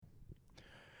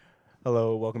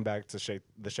Hello, welcome back to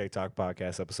the Shake Talk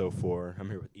Podcast, episode 4. I'm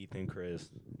here with Ethan, Chris,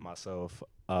 myself.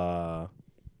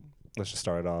 Let's just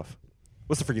start it off.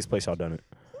 What's the freakiest place y'all done it?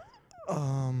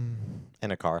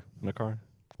 In a car. In a car?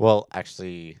 Well,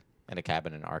 actually, in a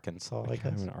cabin in Arkansas, I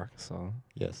Cabin guess. in Arkansas.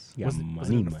 Yes. You got Was it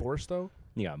money, in the money. forest though?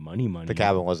 You got money. The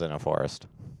cabin was in a forest.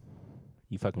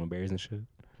 You fucking with bears and shit?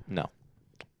 No.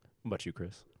 What about you,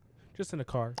 Chris? Just in a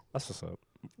car. That's what's up.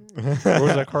 Where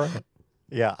was that car at?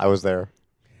 Yeah, I was there.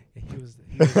 Yeah, he was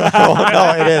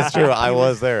No, it is true. I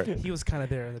was there. he was kind of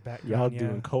there in the background. Y'all yeah.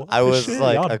 doing co-op I was shit?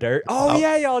 like y'all a- dirty. Oh, I-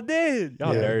 yeah, y'all did.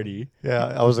 Y'all Yeah. dirty. Yeah,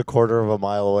 I was a quarter of a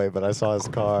mile away, but I saw his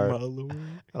car, My lord.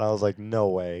 and I was like, no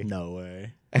way. No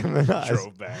way. And then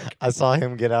Drove back. I saw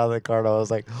him get out of the car, and I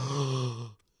was like,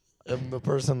 and the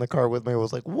person in the car with me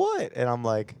was like, what? And I'm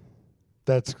like,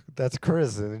 that's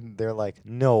Chris. And they're like,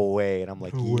 no way. And I'm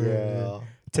like, No way. yeah.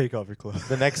 Take off your clothes.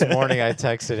 The next morning, I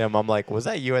texted him. I'm like, was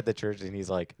that you at the church? And he's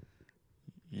like,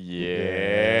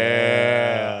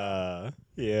 yeah.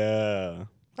 Yeah.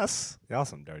 That's y'all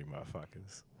some dirty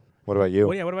motherfuckers. What about you?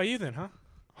 Well, yeah. What about you then, huh?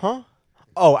 Huh?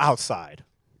 Oh, outside.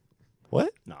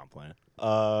 What? No, I'm playing.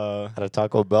 At a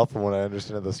Taco Bell from what I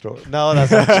understand the story. No,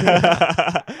 that's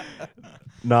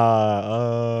not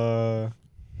true.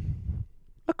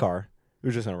 A car. We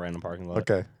were just in a random parking lot.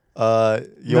 Okay.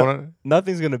 You No. want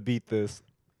Nothing's gonna beat this.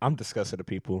 I'm disgusted to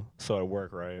people. So at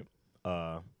work, right?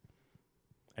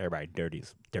 Everybody dirty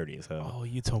as hell. Oh,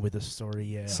 you told me this story.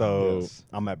 Yeah. So Yes.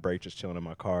 I'm at break just chilling in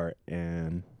my car,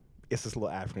 and it's this little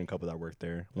African couple that work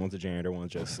there. One's a janitor,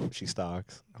 one's just she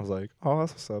stocks. I was like, oh,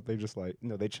 that's what's up. They just like,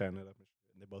 they chatting it up,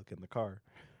 and they both get in the car,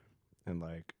 and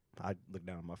like I look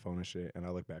down at my phone and shit, and I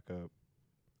look back up,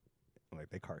 and,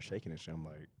 like they car shaking and shit. I'm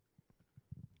like,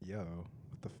 yo,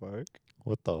 what the fuck?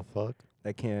 what the fuck?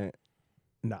 They can't.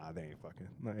 Nah, they ain't fucking.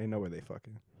 No, ain't nowhere they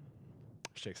fucking.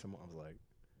 Shake some. I was like,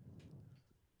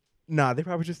 nah, they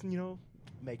probably just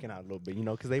making out a little bit,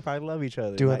 because they probably love each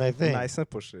other. Doing their thing. Nice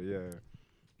simple shit. Yeah.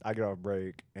 I get off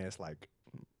break and it's like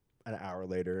an hour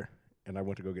later, and I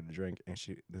went to go get a drink, and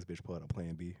this bitch pulled out a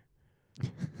Plan B.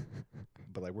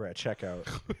 But like we're at checkout,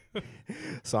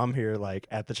 so I'm here like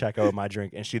at the checkout with my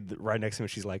drink, and she right next to me.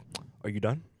 She's like, "Are you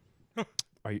done?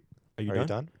 Are you Are you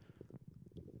done?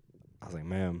 I was like,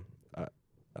 ma'am,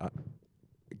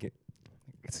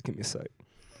 just give me a sec.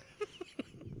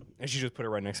 And she just put it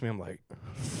right next to me. I'm like,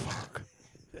 fuck.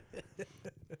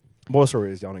 Moral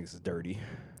story is y'all niggas is dirty.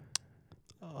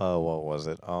 What was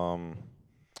it?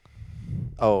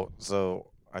 So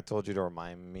I told you to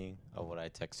remind me of what I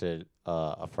texted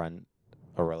a friend,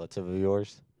 a relative of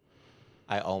yours.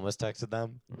 I almost texted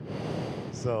them.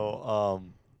 So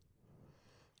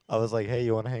I was like, hey,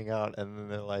 you want to hang out? And then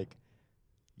they're like,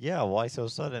 yeah, why so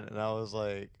sudden? And I was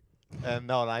like,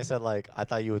 and I said, like, I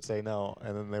thought you would say no.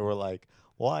 And then they were like,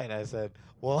 why? And I said,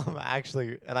 well, I'm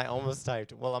actually, and I almost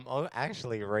typed, well, I'm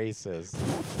actually racist.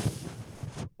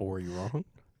 Or are you wrong?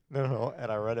 No. And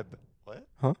I read it. What?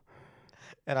 Huh?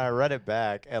 And I read it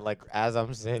back, and like as I'm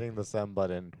hitting the send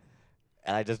button,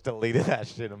 and I just deleted that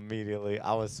shit immediately.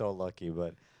 I was so lucky,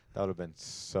 but that would have been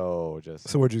so just.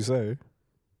 So what'd you say?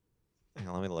 Hang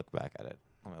on, let me look back at it.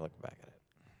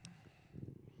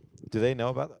 Do they know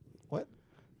about that? What?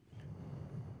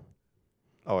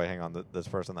 Oh wait, hang on. This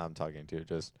person that I'm talking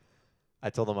to I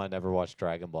told them I never watched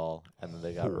Dragon Ball, and then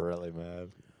they got really mad.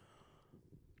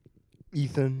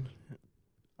 Ethan,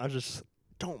 I just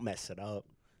don't mess it up.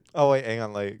 Oh wait, hang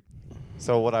on. Like,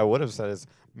 so what I would have said is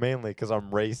mainly because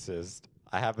I'm racist.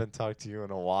 I haven't talked to you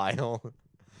in a while.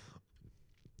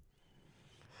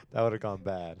 That would have gone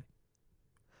bad.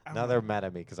 Now they're mad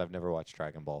at me because I've never watched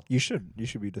Dragon Ball. You should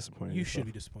be disappointed. You should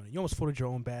be disappointed. You almost folded your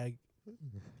own bag.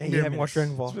 Hey, you haven't watched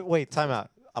Dragon Ball? Wait, time out.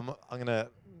 I'm gonna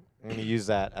use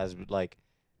that as like,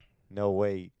 no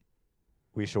wait,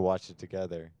 we should watch it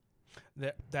together.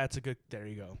 That's a good. There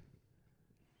you go.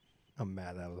 I'm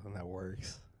mad that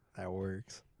works. That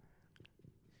works.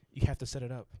 You have to set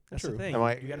it up. That's True. the thing. Am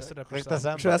I- You got to set up click the yourself.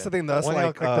 send Sure, that's the button. thing, though. That's When y'all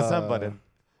like, click the send button.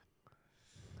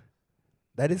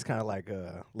 That is kind of like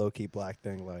a low key black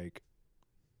thing. Like,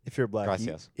 if you're black,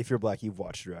 Gracias. you've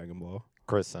watched Dragon Ball.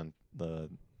 Chris sent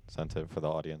it for the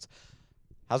audience.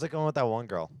 How's it going with that one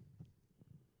girl?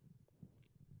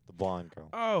 The blonde girl.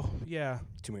 Oh yeah.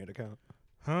 Too many to count.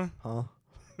 Huh? Huh?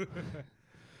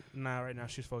 Nah. Right now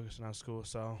she's focusing on school,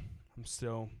 so I'm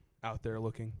still out there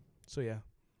looking. So yeah.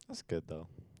 That's good though.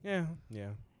 Yeah. Yeah.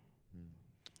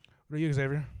 What are you,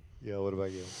 Xavier? Yeah. What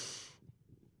about you?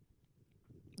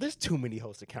 There's too many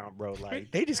hosts to count, bro. Like,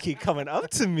 they just keep coming up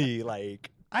to me. Like,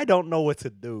 I don't know what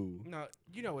to do. No,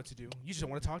 you know what to do. You just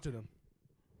don't want to talk to them.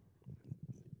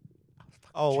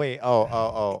 Oh wait.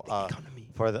 Come to me.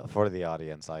 For the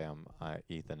audience,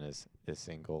 Ethan is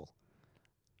single.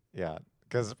 Yeah,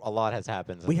 because a lot has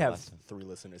happened. We since the have last- 3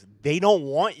 listeners. They don't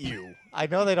want you. I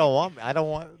know they don't want me. I don't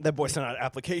want. That boy sent out an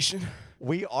application.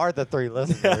 We are the 3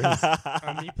 listeners.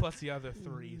 Me plus the other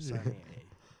 3. So I mean,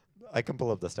 I can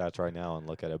pull up the stats right now and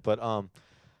look at it. But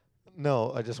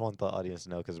no, I just want the audience to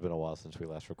know because it's been a while since we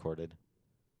last recorded.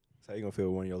 So how you gonna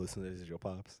feel when your listeners is your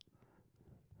pops?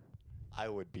 I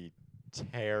would be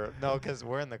terrible. No, because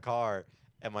we're in the car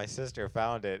and my sister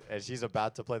found it and she's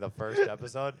about to play the first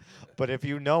episode. But if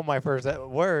you know my first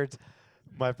words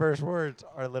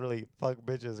are literally fuck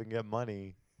bitches and get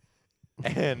money.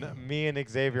 And me and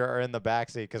Xavier are in the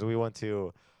backseat because we went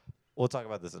to, we'll talk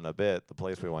about this in a bit, the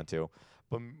place we went to.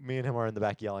 But me and him are in the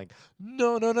back yelling,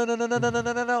 no, no, no, no, no, no, no, no,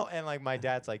 no, no, no. And like my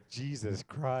dad's like, Jesus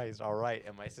Christ, all right.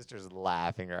 And my sister's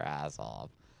laughing her ass off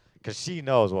because she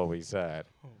knows what we said.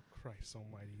 oh Christ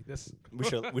Almighty! This We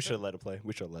should let it play.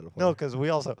 We should let it play. No, because we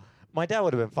also, my dad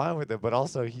would have been fine with it, but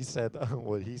also he said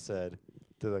what he said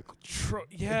to the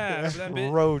yeah, remember that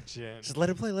bit? Trojan. Just let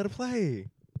it play. Let it play.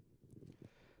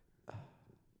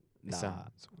 It Nah.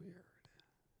 sounds weird.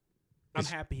 I'm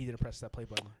happy he didn't press that play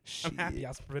button. I'm happy I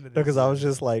was prevented. No, because I was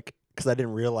just like, because I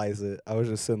didn't realize it. I was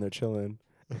just sitting there chilling,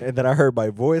 and then I heard my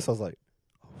voice. I was like,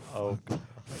 Oh,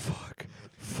 fuck.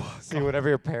 see, whenever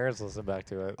your parents listen back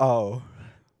to it, Oh,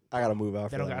 I gotta move out.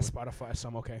 They for don't that got Spotify, so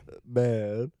I'm okay.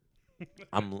 one.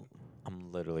 Man,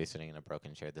 I'm literally sitting in a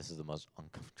broken chair. This is the most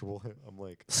uncomfortable. I'm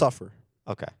like, suffer.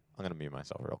 okay, I'm gonna mute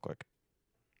myself real quick.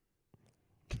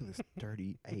 This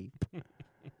dirty ape.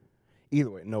 Either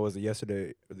way, no, was it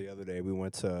yesterday or the other day? We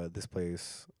went to this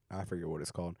place. I forget what it's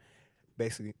called.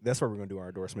 Basically, that's where we're gonna do our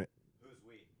endorsement. Who's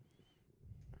we?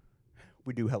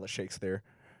 We do hella shakes there.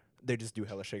 They just do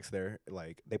hella shakes there.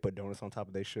 Like they put donuts on top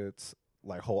of their shits,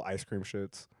 like whole ice cream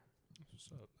shits.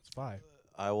 So it's 5.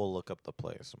 I will look up the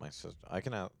place. My sister, I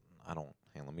can. I don't.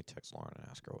 Hang on, let me text Lauren and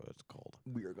ask her what it's called.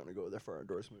 We are gonna go there for our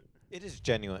endorsement. It is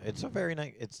genuine. It's a very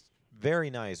nice. It's very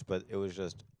nice, but it was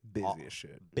just Busy Oh, as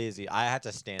shit. busy. I had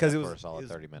to stand up Because it for was a solid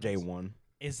 30 minutes. Day one.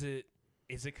 Is it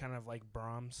kind of like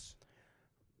Brahms?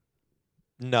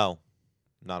 No,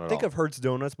 not at Think all. of Hertz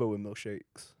donuts, but with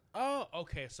milkshakes, Oh,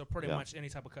 okay. So pretty Yeah. much any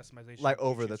type of customization. like you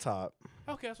over the choose from. top.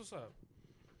 Okay, that's what's up.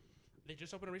 They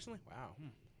just opened it recently. Wow.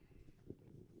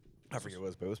 I forget what it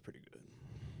was, but it was pretty good.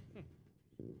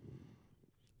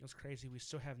 That's crazy. We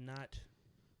still have not.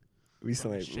 We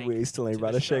still From the ain't shake we still ain't to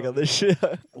about the to shake show. on this shit.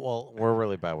 Well, we're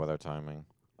really bad with our timing.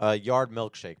 Yard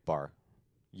milkshake bar.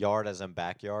 Yard as in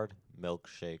backyard.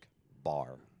 Milkshake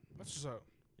bar. That's what's up.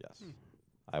 Yes.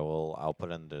 I'll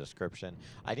put it in the description.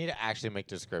 I need to actually make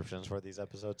descriptions for these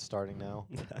episodes starting now.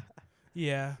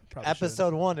 Yeah. Probably should.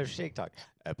 Episode 1 of Shake Talk.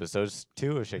 Episode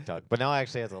 2 of Shake Talk. But now I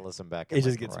actually have to listen back. and It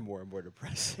just like, gets right. more and more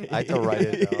depressing. I have to write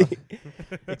it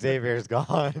down. Xavier's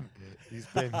gone. He's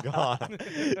been gone.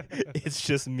 It's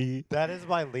just me. That is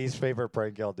my least favorite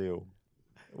prank I'll do.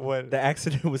 When The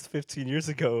accident was 15 years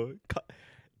ago.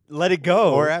 Let it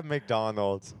go. we're at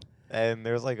McDonald's and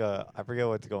there's like I forget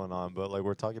what's going on, but like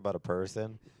we're talking about a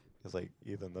person. It's like,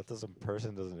 Ethan,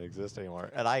 person doesn't exist anymore.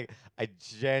 And I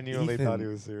genuinely thought he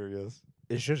Ethan. was serious.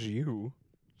 It's just you.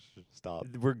 Stop.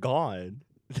 We're gone.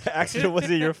 The accident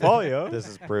wasn't your fault, yo. This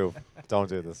is proof. Don't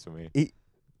do this to me.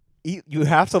 You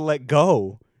have to let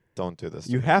go. Don't do this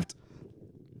to You me. have to.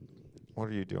 What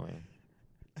are you doing?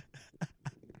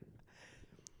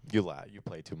 You lie. You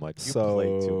play too much. You So, play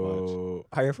too much.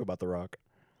 how you feel about The Rock?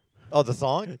 Oh, the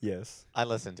song? Yes. I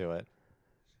listened to it.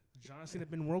 John Cena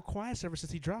been real quiet ever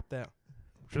since he dropped that.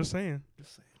 Just saying.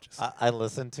 Just saying. Just saying. I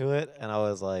listened to it and I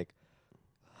was like,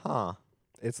 huh.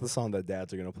 It's the song that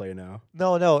dads are going to play now.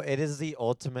 No, it is the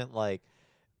ultimate, like,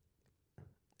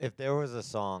 if there was a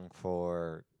song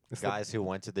for It's guys who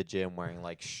went to the gym wearing,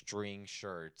 like, string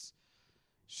shirts,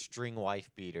 string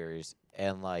wife beaters,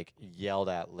 and, like, yelled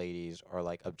at ladies or,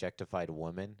 like, objectified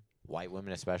women, white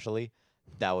women especially,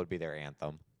 that would be their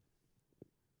anthem.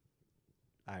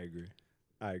 I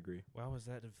agree. Why was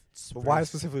that? But why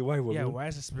specifically white women? Yeah, why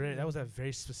is this? That was a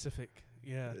very specific.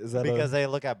 Yeah. Is that Because they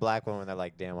look at black women, they're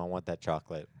like, damn, I want that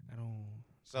chocolate. I don't.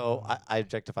 So I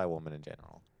objectify women in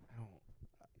general.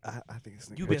 I don't. I think it's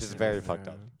You Which been is very fucked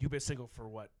up. You've been single for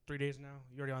what? 3 days now.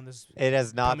 You already on this? It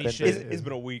has not Dummy been. shit. It's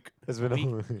been a week. It's been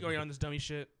week? a You already on this dummy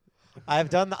shit? I've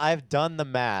done the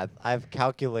math. I've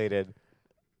calculated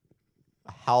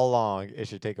how long it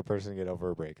should take a person to get over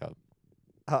a breakup.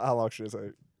 How long should it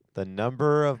take? The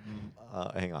number of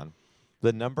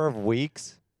the number of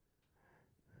weeks.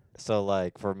 So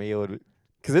like for me, it would.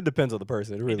 Because it depends on the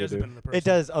person. It really does do. depend on the person. It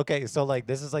does. Okay, so like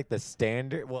this is like the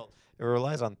standard. Well, it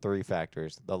relies on 3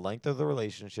 factors: the length of the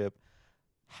relationship,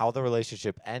 how the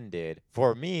relationship ended.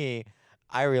 For me,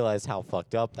 I realized how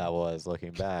fucked up that was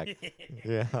looking back.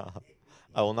 Yeah.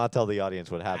 I will not tell the audience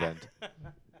what happened.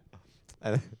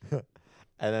 And, and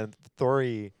then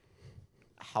 3,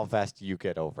 how fast you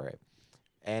get over it.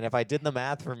 And if I did the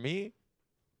math for me,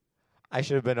 I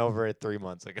should have been over it 3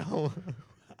 months ago.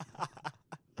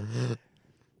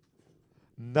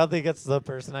 Nothing against the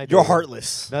person I dated. You're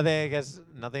heartless. Nothing against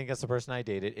the person I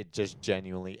dated. It just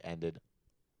genuinely ended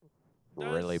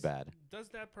really bad. Does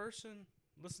that person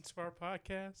listen to our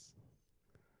podcast?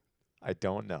 I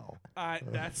don't know.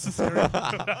 That's the story.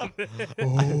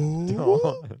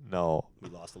 No. We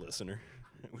lost a listener.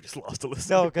 We just lost a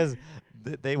listener. No, because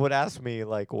they would ask me,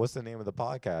 like, what's the name of the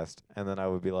podcast? And then I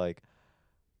would be like,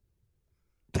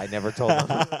 I never told them.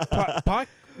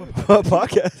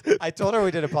 Podcast. I told her we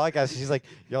did a podcast. She's like,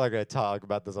 y'all are going to talk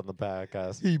about this on the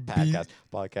podcast.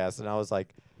 Podcast. And I was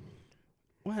like,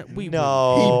 What?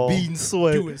 no. He beating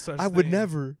sweat. doing such I would thing.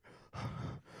 never.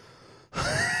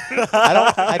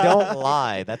 I don't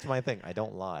lie. That's my thing. I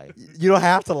don't lie. You don't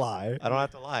have to lie. I don't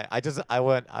have to lie. I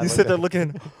You sit there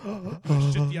looking.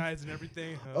 Shit the eyes and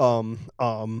everything.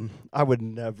 I would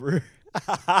never.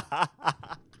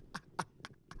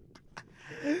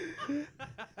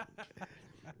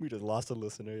 We just lost a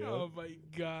listener, yo. Oh my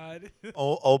god.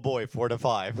 Oh boy, 4 to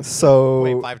 5. So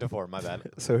Wait, 5 to 4. My bad.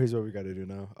 So here's what we got to do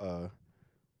now.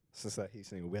 Since that he's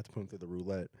single, we have to put him through the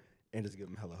roulette and just give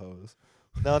him hella hoes.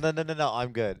 No.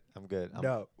 I'm good.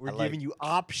 No, we're I giving you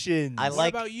options. I What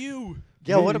like- about you?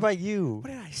 Yeah, what Me. about you?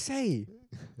 What did I say?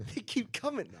 They keep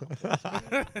coming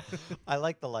now. I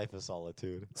like the life of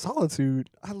solitude. Solitude.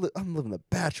 I'm living the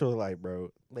bachelor life,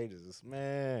 bro. Ladies,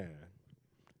 man.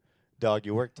 Dog,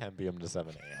 you work 10 p.m. to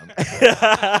 7 a.m.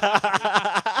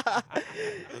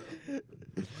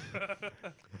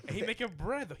 He making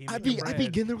bread though. He I making be bread.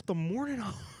 getting there with the morning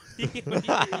on. You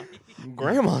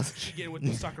Grandma's get with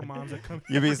the soccer moms that come.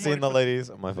 You be every seeing the morning.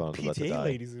 ladies? My phone's about to PTA die.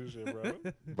 ladies and shit, bro.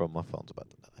 Bro, my phone's about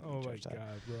to die. Oh my Charge that.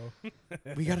 god,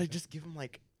 bro. We gotta just give them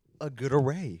like a good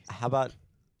array. How about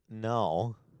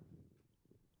no?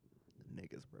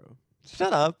 Niggas, bro.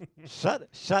 Shut up.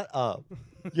 Shut up.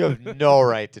 You have no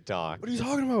right to talk. What are you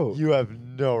talking about? You have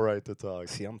no right to talk.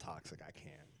 See, I'm toxic. I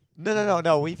can't.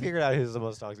 No. We figured out who's the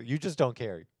most toxic. You just don't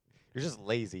care. You're just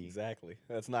lazy. Exactly.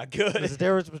 That's not good. There's a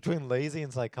difference between lazy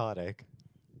and psychotic.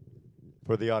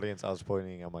 For the audience, I was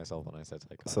pointing at myself when I said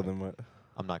psychotic. So then what?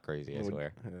 I'm not crazy, I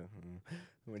swear.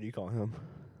 What do you call him?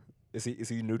 Is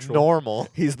he neutral? Normal.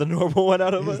 He's the normal one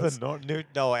out of He's us. the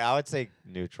no, I would say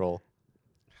neutral.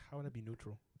 How would I be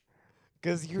neutral?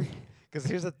 Because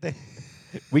here's the thing.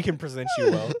 We can present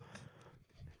you well.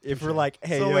 If we're like,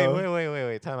 hey, so yo,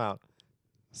 wait, time out.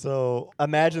 So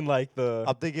imagine like the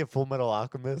I'm thinking Full Metal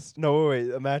Alchemist. no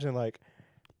wait, imagine like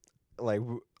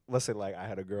let's say like I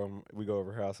had a girl, we go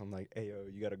over her house. I'm like, hey yo,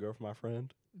 you got a girl for my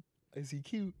friend? Is he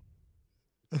cute?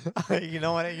 You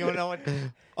know what?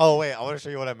 Oh wait, I want to show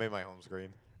you what I made my home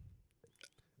screen.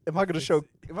 Am I gonna show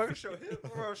him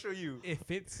or I'll show you?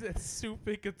 If it's a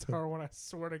stupid guitar one, I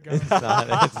swear to God.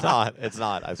 It's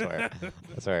not. I swear.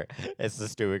 It's the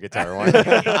stupid guitar one.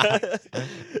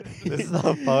 This is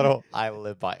the photo I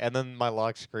live by, and then my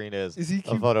lock screen is Is he a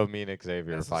cute? photo of me and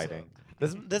Xavier That's what's fighting.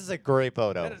 This is a great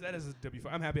photo. That is a W.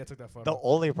 I'm happy I took that photo. The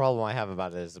only problem I have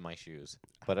about it is my shoes.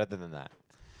 But other than that,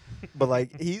 But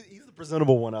like he's the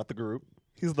presentable one out the group.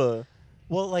 He's the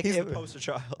he's the poster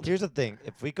child. Here's the thing: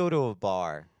 if we go to a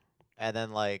bar, and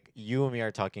then like you and me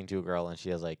are talking to a girl, and she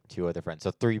has like 2 other friends,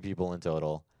 so 3 people in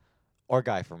total, or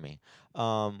guy for me,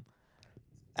 and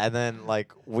then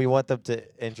like we want them to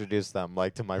introduce them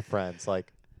like to my friends,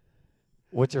 like,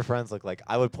 what's your friends look like?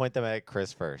 I would point them at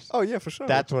Chris first. Oh yeah, for sure.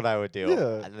 That's what I would do.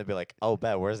 Yeah. And they'd be like, "Oh,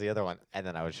 bet, where's the other one?" And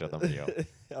then I would show them you.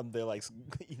 I'm there like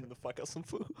eating the fuck out some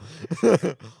food.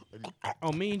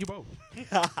 Oh, me and you both.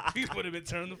 We would have been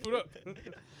turning the food up.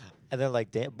 And they're like,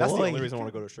 "Damn, That's boy, the only reason I want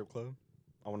to go to a strip club.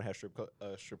 I want to have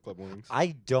strip club wings.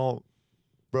 I don't,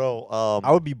 bro.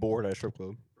 I would be bored at a strip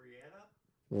club.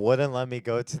 Wouldn't let me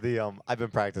go to the I've been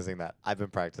practicing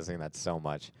that so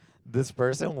much. This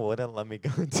person wouldn't let me go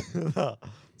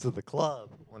to the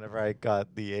club whenever I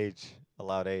got the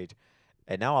allowed age.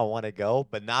 And now I want to go,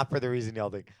 but not for the reason y'all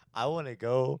think. I want to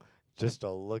go just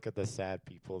to look at the sad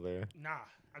people there. Nah,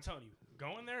 I'm telling you,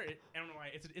 going there, I don't know why.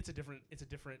 It's a different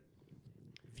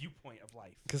viewpoint of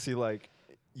life. Cause see, like,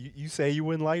 you say you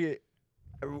wouldn't like it.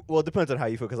 Well, it depends on how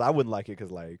you feel. Cause I wouldn't like it.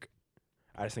 Cause like,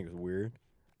 I just think it's weird.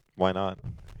 Why not?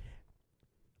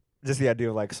 Just the idea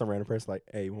of like some random person like,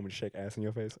 hey, you want me to shake ass in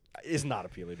your face? It's not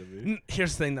appealing to me.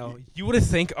 Here's the thing, though. You would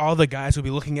think all the guys would be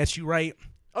looking at you, right?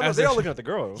 Oh no, As they they're all looking at the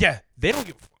girl. Yeah, they don't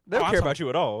give. They don't I'm care talking- about you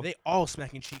at all. They all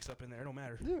smacking cheeks up in there. It don't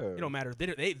matter. Yeah. It don't matter.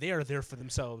 They are there for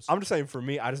themselves. I'm just saying, for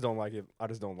me, I just don't like it. I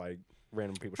just don't like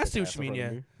random people. I see shaking what ass you in mean, front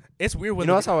of yeah. me. It's weird when You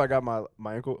know, that's how I got my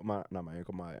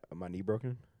knee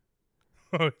broken.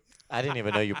 I didn't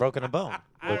even know you broken a bone.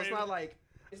 Well, it's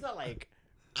not like,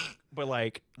 but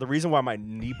like the reason why my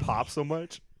knee popped so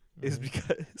much is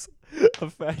because a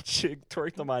fat chick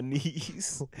twerked on my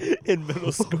knees in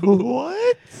middle school.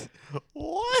 What?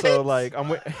 What? So like I'm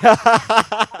wait.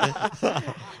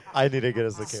 I need to get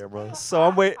us the camera. So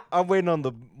I'm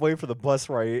waiting for the bus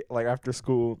right like after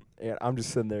school, and I'm just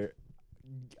sitting there.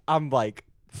 I'm like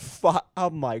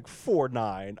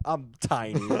 4'9". I'm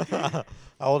tiny.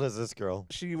 How old is this girl?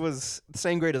 She was the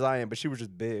same grade as I am, but she was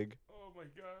just big. Oh my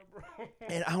god, bro.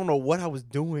 And I don't know what I was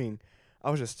doing. I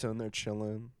was just sitting there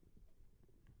chilling.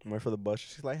 Went for the bus.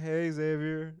 She's like, "Hey,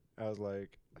 Xavier." I was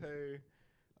like, "Hey."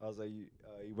 I was like, "You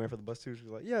went for the bus too?" She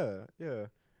was like, "Yeah."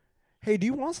 "Hey, do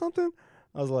you want something?"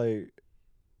 I was like,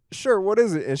 "Sure. What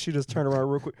is it?" And she just turned around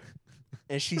real quick,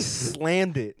 and she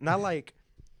slammed it. Not like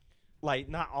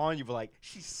not on you, but like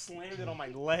she slammed it on my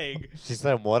leg. She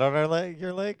said what on her leg?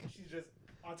 Your leg? She's just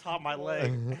on top of my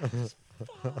leg.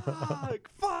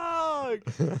 Fuck.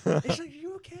 And she's like,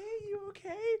 "You okay? You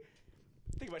okay?"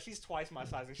 Think about it, she's twice my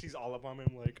size and she's all up on me.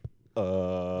 I'm like,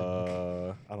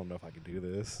 I don't know if I can do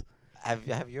this.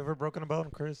 Have you ever broken a bone,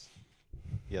 Chris?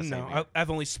 Yes. No, I've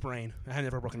only sprained. I have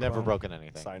never broken. a Never bone. broken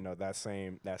anything. Side note, that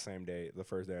same day, the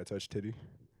first day I touched titty.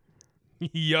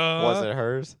 Yeah. Was it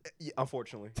hers? Yeah,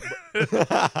 unfortunately.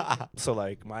 So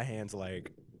like my hands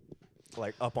like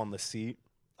up on the seat,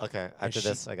 Okay. After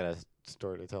this, I got a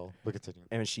story to tell. Look at it.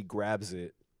 and she grabs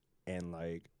it, and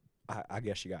like I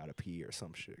guess she got to pee or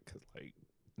some shit, cause like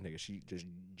nigga, she just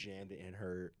jammed it in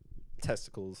her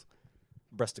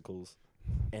breasticles,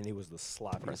 and it was the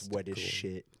sloppiest, wettest Breasticle.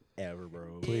 shit ever,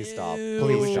 bro. Please stop.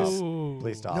 Please stop. Ew.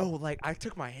 Please stop. No, like I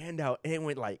took my hand out and it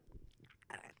went like,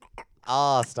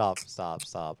 Ah, stop.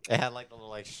 It had like a little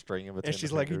like string in between. and she's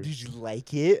the like, fingers. "Did you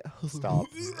like it?" Stop.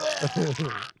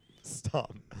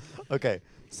 Stop. Okay.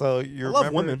 So you I remember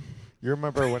love women. You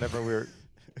remember whenever we were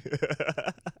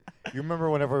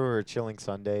whenever we were chilling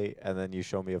Sunday and then you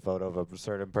show me a photo of a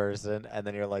certain person and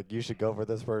then you're like, you should go for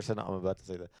this person. I'm about to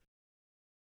say that.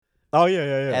 Oh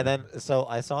yeah. And then so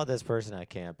I saw this person at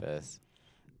campus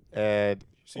and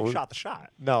so you shot the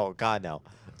shot. no, God no.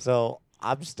 So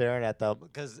I'm staring at them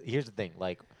because here's the thing,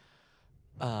 like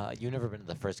you've never been to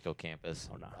the Frisco campus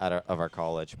Oh, no. of our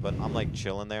college, but I'm like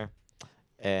chilling there.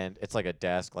 And it's like a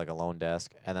desk, like a lone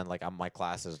desk, and then like my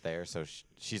class is there, so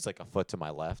she's like a foot to my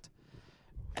left,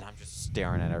 and I'm just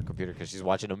staring at her computer because she's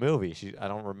watching a movie. I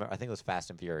don't remember. I think it was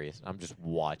Fast and Furious. I'm just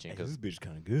watching This because bitch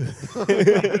kind of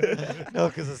good. no,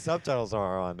 because the subtitles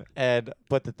are on.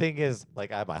 But the thing is,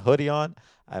 like I have my hoodie on,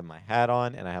 I have my hat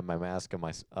on, and I have my mask and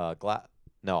my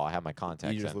No, I have my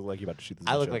contacts. You just in. look like you about to shoot this.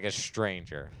 I bitch look up. like a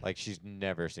stranger. Like she's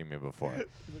never seen me before. You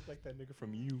look like that nigga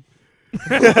from You.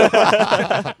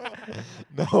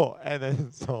 No, and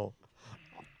then so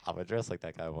I'm gonna dress like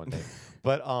that guy one day.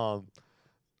 But oh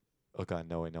god,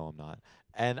 no, wait, no, I'm not.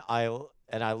 And I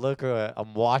look at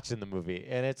I'm watching the movie,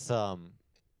 and it's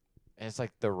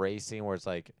like the race scene where it's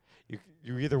like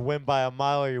you either win by a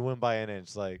mile or you win by an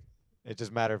inch. Like it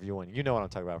just matter if you win. You know what I'm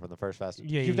talking about from the first Fast.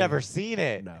 Yeah, You've yeah. never seen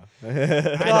it. No. I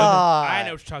know God. what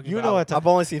you're talking You about. know what? I've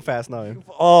only seen Fast 9.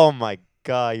 Oh my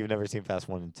god, you've never seen Fast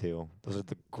 1 and 2. Those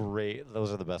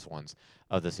are the best ones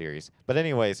of the series. But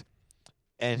anyways,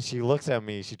 and she looks at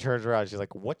me, she turns around, she's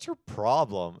like, "What's your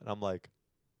problem?" And I'm like,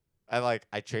 I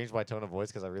changed my tone of voice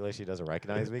because I realized she doesn't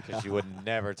recognize me because she would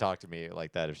never talk to me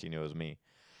like that if she knew it was me.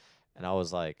 And I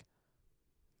was like,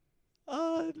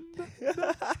 no,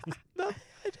 I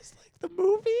just like the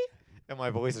movie. And my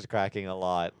voice is cracking a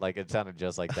lot. Like it sounded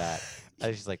just like that.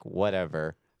 And she's like,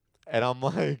 "Whatever." And I'm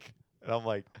like,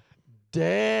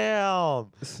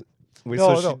 damn. Wait,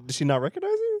 No, so no. did she not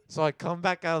recognize you? So I come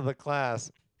back out of the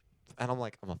class, and I'm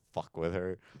like, I'm gonna fuck with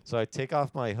her. So I take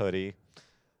off my hoodie,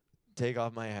 take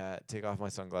off my hat, take off my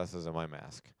sunglasses and my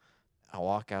mask. I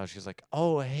walk out. She's like,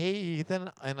 "Oh, hey, Ethan."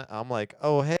 And I'm like,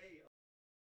 "Oh, hey."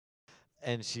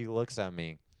 And she looks at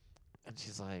me, and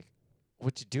she's like,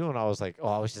 "What you doing?" I was like, "Oh,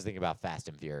 I was just thinking about Fast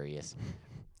and Furious."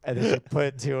 And then she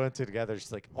put two and two together.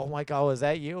 She's like, "Oh my God, was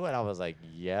that you?" And I was like,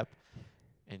 "Yep."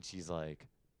 And she's like,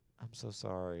 "I'm so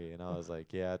sorry." And I was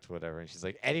like, "Yeah, it's whatever." And she's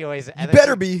like, "Anyways," and then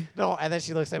Better she- be. No, and then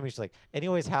she looks at me. She's like,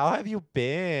 "Anyways, how have you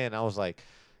been?" I was like,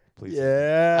 "Please."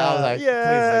 Yeah. I was like, "Please leave me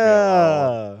yeah.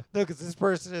 alone." No, because this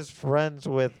person is friends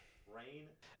with Rain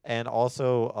and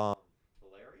also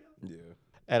Valeria. Yeah.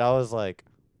 And I was like,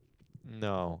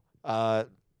 "No."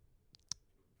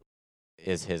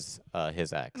 Is his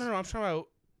ex? No, I'm talking about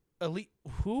Elite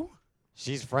who?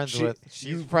 She's friends She- with. you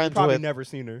She's friends probably with. never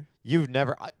seen her. You've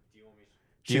never. Do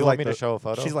She's you want like me to the- show a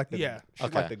photo? She's like the Yeah. She's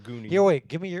Okay. like the Goonie. Here, wait.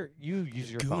 Give me your. You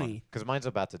use your phone Goonie. because mine's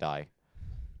about to die.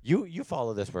 You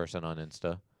follow this person on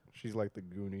Insta. She's like the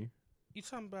Goonie. You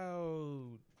talking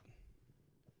about?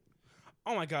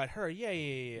 Oh my God, her. Yeah.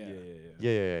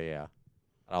 Yeah.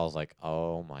 I was like,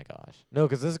 oh my gosh. No,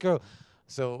 because this girl.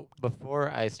 So before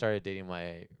I started dating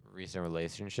my recent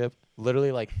relationship,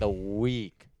 literally like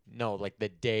the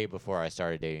day before I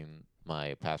started dating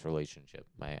my past relationship,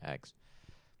 my ex.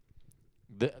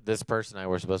 This person and I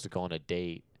were supposed to go on a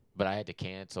date, but I had to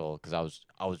cancel because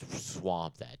I was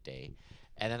swamped that day.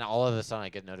 And then all of a sudden I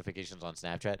get notifications on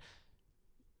Snapchat.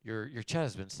 Your chat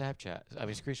has been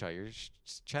screenshot. Your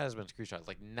chat has been screenshot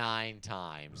like 9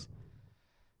 times.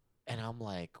 And I'm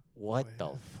like, what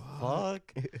the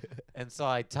fuck? And so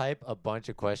I type a bunch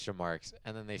of question marks,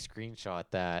 and then they screenshot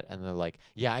that, and they're like,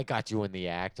 yeah, I got you in the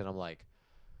act. And I'm like,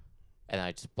 and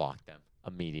I just blocked them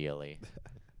immediately.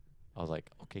 I was like,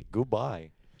 okay,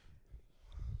 goodbye.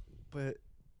 But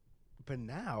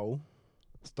now,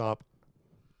 Stop.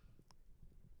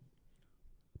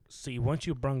 See, once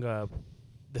you brung up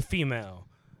the female,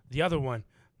 the other one,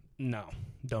 no,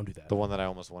 don't do that. The one that I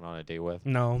almost went on a date with.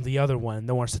 No, the other one,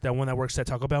 the one that works at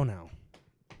Taco Bell now.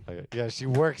 Okay. Yeah, she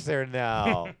works there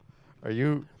now. Are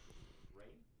you?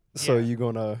 so Yeah. you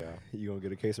gonna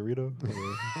get a quesarito?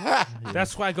 Or-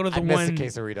 That's why I go to the I miss one. the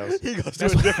quesaritos. he goes to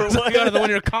That's a why different I one. go to the one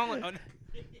you're calling.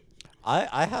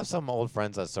 I have some old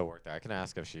friends that still work there. I can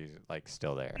ask if she's like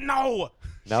still there. No,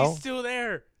 No? she's still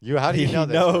there. How do you He know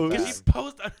this? for a knows. Because fact? she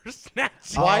posts on her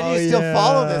Snapchat. Why do Oh, you still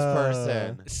follow this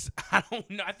yeah. person? I don't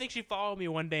know. I think she followed me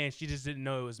one day and she just didn't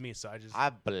know it was me, so I just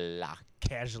I blocked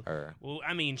casually. her. Well,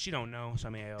 I mean, she don't know, so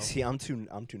I mean, See, I'm too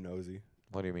nosy.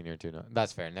 What do you mean you're too?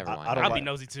 That's fair. Never I mind. don't I'd like- be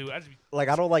nosy too. I'd just be, Like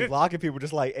I don't like blocking people.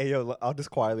 Just like, hey yo, I'll just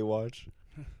quietly watch.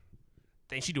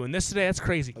 think she doing this today? That's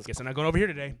crazy. Guess I'm not going over here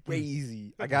today.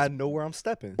 Crazy. I gotta know where I'm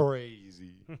stepping.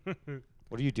 Crazy.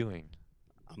 What are you doing?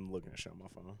 I'm looking at shit on my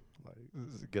phone.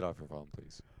 Like, Get off your phone,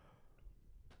 please.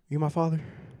 you my father?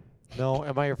 No,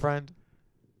 am I your friend?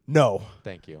 No.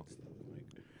 Thank you.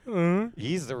 Uh-huh.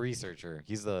 He's the researcher.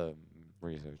 He's the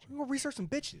researcher. I'm gonna research some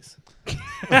bitches.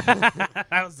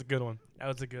 That was a good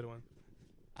one.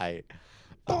 I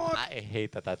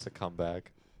hate that that's a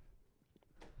comeback.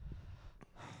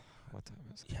 What time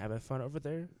is it? You having fun over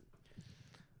there?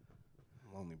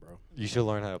 I'm lonely, bro. You should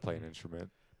learn how to play an instrument.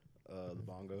 The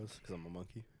bongos, because I'm a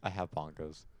monkey. I have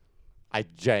bongos. I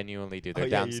genuinely do. They're Oh,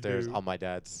 yeah, you downstairs do. on my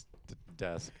dad's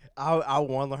desk. I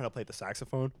want to learn how to play the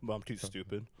saxophone, but I'm too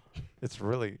stupid. It's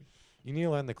really. You need to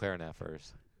learn the clarinet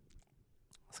first.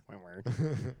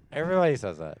 Squidward. Everybody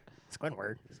says that.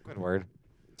 Squidward. Squidward.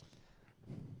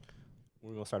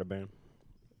 We're gonna start a band.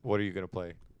 What are you gonna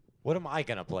play? What am I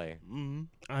gonna play? Mm-hmm.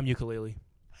 I'm ukulele.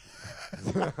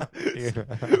 I This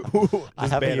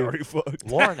have a band u- already fucked.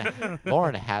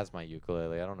 Lauren has my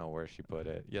ukulele. I don't know where she put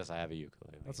it. Yes, I have a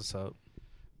ukulele. That's what's up.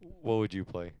 What would you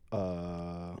play?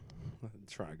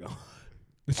 Triangle.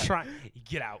 Try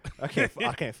get out. I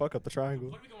can't fuck up the triangle.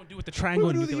 What are we gonna do with the triangle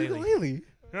What and do we do with the ukulele? ukulele?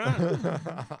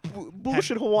 Huh?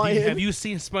 Bullshit Hawaiian. Have you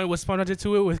seen what SpongeBob did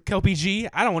to it with KLPG?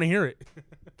 I don't want to hear it.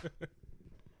 Fucked.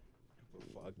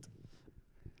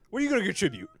 What are you gonna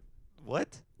contribute? What?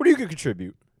 What are you gonna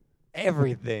contribute?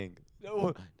 Everything.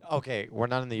 No. Okay, we're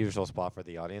not in the usual spot for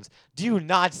the audience. Do you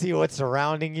not see what's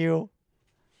surrounding you?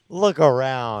 Look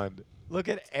around. Look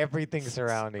at everything I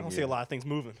surrounding don't you. see a lot of things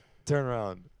moving. Turn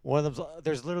around. One of them's.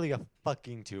 There's literally a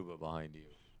fucking tuba behind you.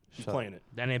 Who's Shut playing it?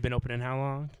 That ain't been open in how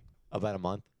long? About a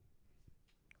month.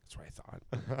 That's what I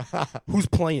thought. Who's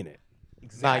playing it?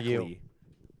 Not you.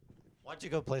 Why don't you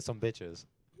go play some bitches?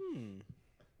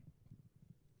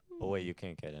 Oh wait, you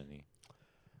can't get any.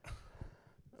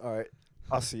 All right.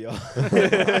 I'll see y'all.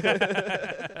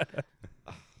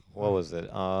 What was it?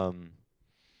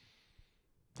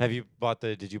 Have you bought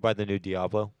the? Did you buy the new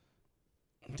Diablo?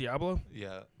 Diablo?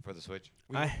 Yeah, for the Switch.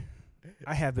 I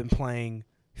have been playing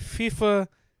FIFA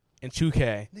and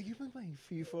 2K. Nigga, you been playing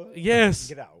FIFA? Yes.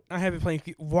 Get out. I have been playing.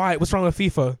 Why? What's wrong with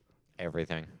FIFA?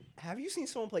 Everything. Have you seen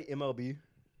someone play MLB?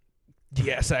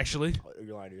 Yes, actually. Oh,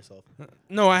 you're lying to yourself.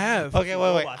 No, I have. Okay,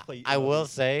 wait. Robots play I will MLB.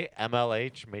 say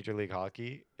MLH, Major League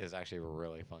Hockey, is actually a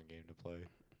really fun game to play.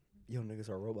 Yo, niggas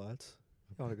are robots.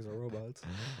 Y'all niggas are robots.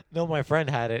 No, my friend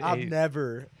had it. I didn't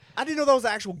know that was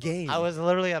an actual game. I was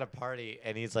literally at a party,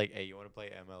 and he's like, "Hey, you want to play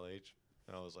MLH?"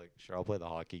 And I was like, "Sure, I'll play the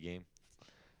hockey game."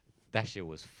 That shit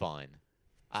was fun.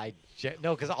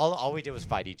 No, because all we did was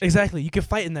fight each other. Exactly. You can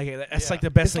fight in that game. That's Yeah. like the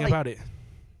best It's thing like- about it.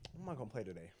 What am I gonna play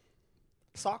today?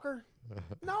 Soccer?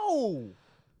 No.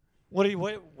 What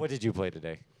did you play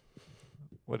today?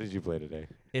 What did you play today?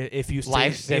 If you say,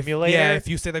 Life Simulator? if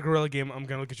you say the gorilla game, I'm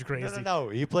gonna look at you crazy. No.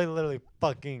 You played literally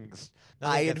fucking.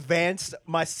 I advanced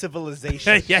my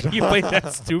civilization. Yeah, you played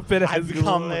that stupid. I've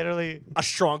become literally a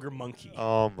stronger monkey.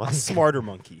 Oh my. A smarter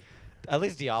monkey. At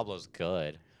least Diablo's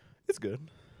good. It's good.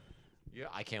 Yeah,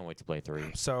 I can't wait to play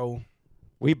 3. So,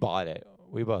 We bought it.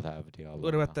 We both have Diablo.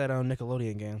 what about now. that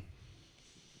Nickelodeon game?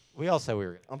 We all said we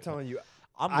were. I'm telling you,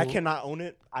 I'm I cannot own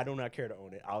it. I do not care to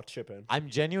own it. I'll chip in. I'm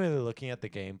genuinely looking at the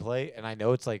gameplay, and I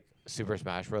know it's like Super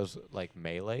Smash Bros. Like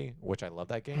Melee, which I love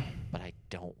that game, but I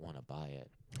don't want to buy it.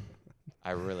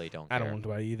 I really don't care. I don't want to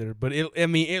buy it either, but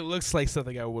it looks like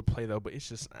something I would play though. But it's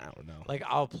just I don't know. Like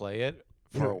I'll play it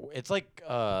for. It's like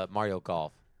Mario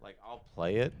Golf. Like I'll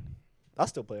play it, I'll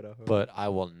still play it out. but I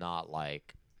will not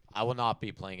I will not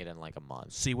be playing it in like a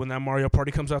month. See, when that Mario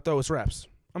Party comes out though, it's wraps.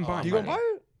 I'm Oh, buying. You it. gonna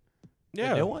buy it? The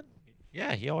Yeah. new one?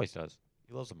 Yeah, he always does.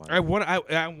 He loves the Mario.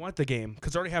 I want the game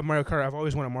because I already have Mario Kart. I've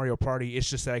always wanted Mario Party. It's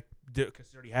just like because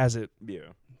he already has it. Yeah.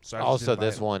 So I just Also, didn't buy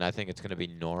this it. one I think it's gonna be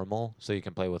normal, so you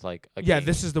can play with like a Yeah, game.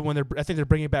 this is the one I think they're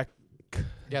bringing back.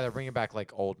 Yeah, they're bringing back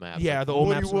like old maps. Yeah, like the old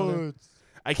Woody maps and all that. Woods.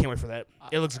 I can't wait for that.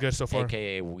 It looks good so far.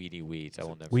 AKA Weedy Weeds. I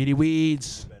will never. Weedy weeds.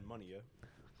 Spend money, yeah.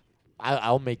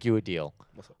 I'll make you a deal.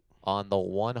 What's up? On the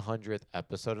 100th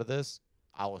episode of this,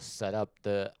 I will set up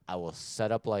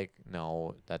like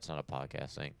no, that's not a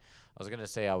podcast thing. I was gonna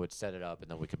say I would set it up and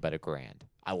then we could bet $1,000.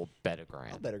 I will bet I'll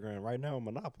 $1,000. bet $1,000 right now on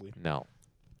Monopoly. No,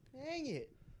 Dang it.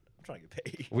 I'm trying to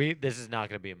get paid. this is not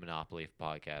gonna be a Monopoly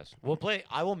podcast. We'll play.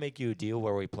 I will make you a deal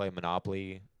where we play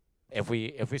Monopoly. If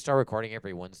we start recording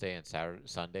every Wednesday and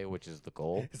Sunday, which is the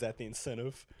goal. Is that the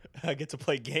incentive? I get to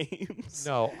play games.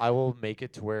 No, I will make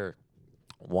it to where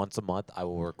once a month I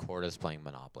will record us playing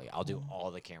Monopoly. I'll do all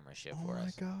the camera shit Oh for my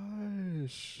us.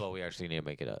 gosh. But we actually need to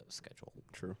make it a schedule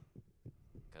True.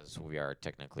 because we are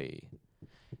technically,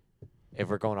 if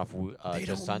we're going off They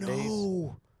just don't Sundays,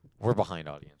 know. we're behind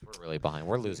audience. We're really behind.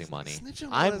 We're losing money. Snitch on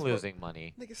I'm us, bro. losing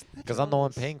money Nigga, snitch because on I'm the one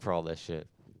us. paying for all this shit.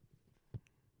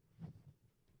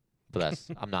 But that's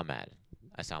I'm not mad.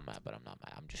 I sound mad, but I'm not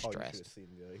mad. I'm just Oh, you should've stressed. seen him,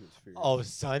 yeah, he was furious. Oh,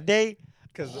 Sunday?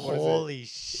 'Cause what is it? Holy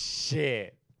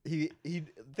shit! He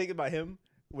think about him.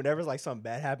 Whenever like something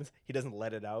bad happens, he doesn't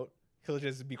let it out. He'll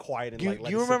just be quiet and You, like.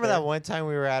 Let you it sit remember there. that one time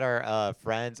we were at our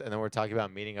friends and then we're talking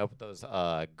about meeting up with those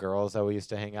girls that we used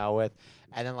to hang out with,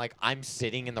 and then like I'm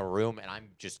sitting in the room and I'm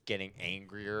just getting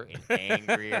angrier and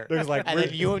angrier. There's like And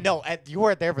then you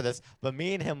weren't there for this, but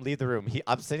me and him leave the room.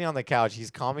 I'm sitting on the couch.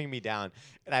 He's calming me down,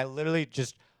 and I literally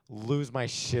just lose my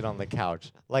shit on the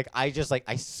couch. Like I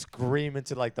scream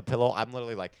into like the pillow. I'm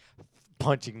literally like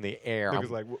punching the air. Because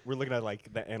like we're looking at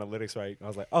like the analytics, right? I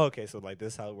was like, oh, okay, so like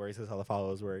this is how it works. This is how the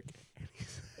follows work.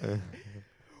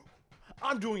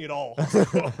 I'm doing it all.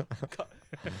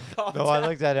 No, I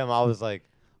looked at him. I was like,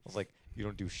 you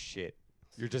don't do shit.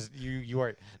 You're just you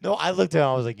are. No, I looked at him.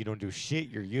 I was like, you don't do shit.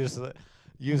 You're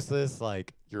useless.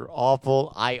 Like you're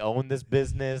awful. I own this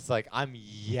business. Like I'm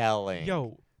yelling.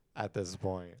 Yo, At this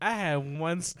point. I had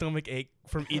one stomach ache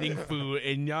from eating food,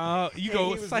 and you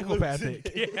go He was psychopathic.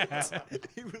 losing it. Yeah.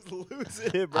 He was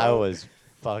losing it, bro. I was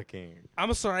fucking.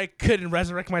 I'm sorry I couldn't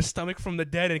resurrect my stomach from the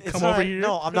dead and It's come not- over here.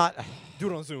 No, I'm not. Do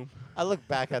it on Zoom. I look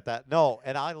back at that. No,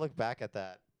 and I look back at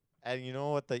that. And you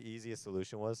know what the easiest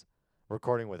solution was?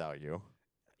 Recording without you.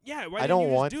 Yeah, why I didn't don't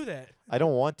you want- just do that? I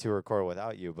don't want to record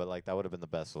without you, but like that would have been the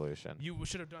best solution. You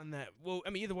should have done that. Well, I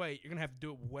mean, either way, you're gonna have to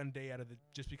do it one day out of the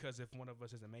just because if one of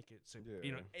us doesn't make it. So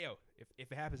you know, Yeah. ayo,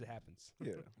 if it happens, it happens.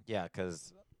 Yeah. Yeah,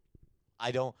 because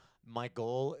I don't. My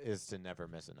goal is to never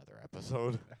miss another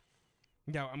episode.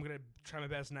 Yeah, I'm gonna try my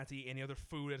best not to eat any other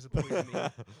food as opposed to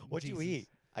me. What'd you Jesus. eat?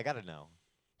 I gotta know.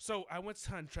 So I went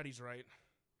to Andretti's, right?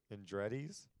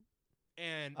 Andretti's?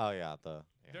 And Oh yeah, yeah.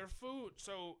 their food.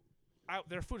 So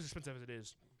their food is expensive as it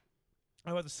is.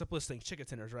 I bought the simplest thing: chicken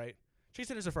tenders, right? Chicken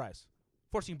tenders and fries,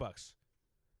 $14.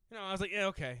 You know, I was like, yeah,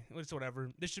 okay, it's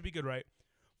whatever. This should be good, right?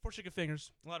 4 chicken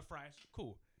fingers, a lot of fries,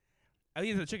 cool. I was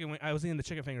eating the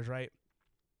chicken fingers, right?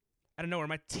 Out of nowhere,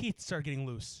 my teeth started getting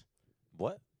loose,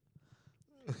 What?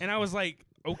 and I was like,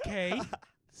 okay.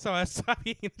 So I stopped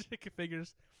eating the chicken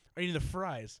fingers, or eating the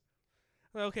fries.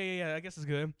 Well, okay, yeah, I guess it's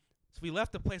good. So we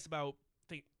left the place about, I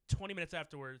think, 20 minutes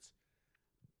afterwards.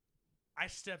 I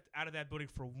stepped out of that building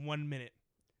for 1 minute.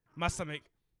 My stomach,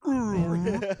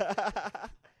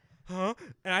 huh?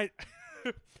 And I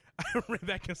ran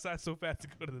back inside so fast to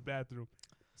go to the bathroom.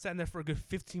 Sat in there for a good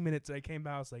 15 minutes. And I came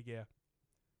out. I was like, yeah.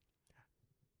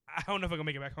 I don't know if I can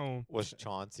make it back home. Was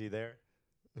Chauncey there?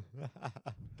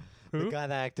 Who? The guy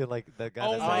that acted like the guy.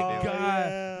 Oh that my sang god!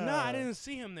 there. No, I didn't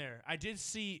see him there. I did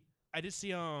see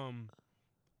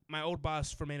my old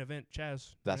boss for main event,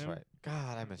 Chaz. That's You know? right.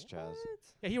 God, I miss Chaz.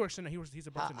 Yeah, he's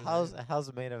a bartender. How's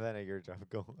the main event at your job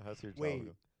going? How's your job Wait,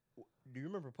 going? do you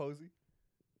remember Posey?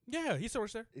 Yeah, he still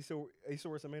works there. He still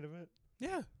works at main event.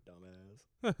 Yeah.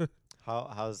 Dumbass.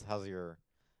 How's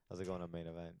it going at main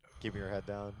event? Keeping your head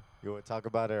down. You want to talk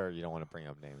about it, or you don't want to bring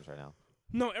up names right now?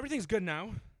 No, everything's good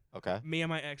now. Okay. Me and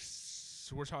my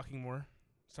ex, we're talking more,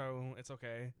 so it's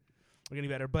okay. We're getting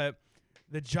better, but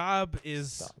the job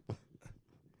is Stop.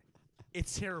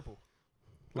 it's terrible.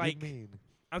 What Like do you mean?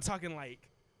 I'm talking like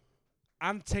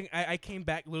I came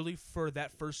back literally for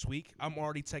that first week. I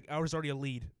was already a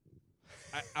lead.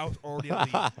 I was already a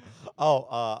lead.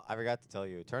 I forgot to tell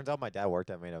you. It turns out my dad worked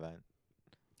at main event.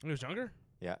 When he was younger?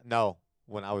 Yeah. No,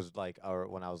 when I was like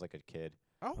a kid.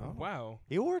 Oh, wow.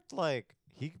 He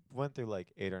went through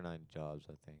like 8 or 9 jobs,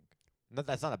 I think. No,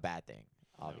 that's not a bad thing.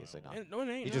 Obviously not. No, it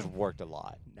ain't. He just worked a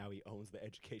lot. Now he owns the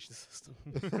education system.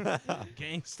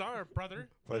 Gang star, brother.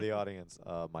 For the audience,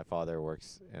 my father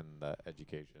works in the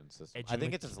education system. I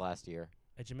think it's his last year.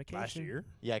 Education. Last year?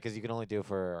 Yeah, because you can only do it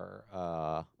for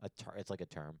it's like a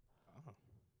term. Oh.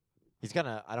 He's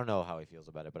I don't know how he feels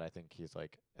about it, but I think he's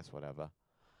like, it's whatever.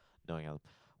 Knowing how.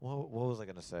 What was I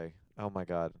gonna say? Oh my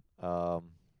God.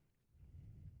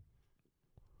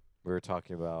 We were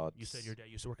talking about. You said your dad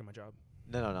used to work at my job.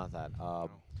 No, not that. Oh.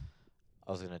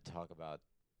 I was gonna talk about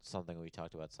something we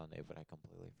talked about Sunday, but I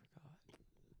completely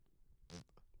forgot.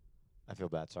 I feel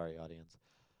bad. Sorry, audience.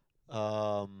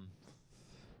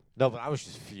 No, but I was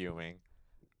just fuming.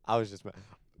 I was just mad.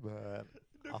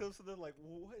 There comes to them like,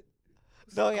 what?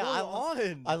 No, What's yeah,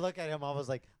 going on? I look at him. I was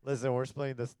like, listen, we're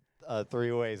splitting this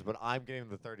 3 ways, but I'm getting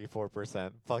the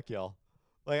 34%. Fuck y'all.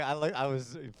 I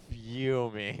was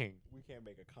fuming. We can't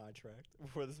make a contract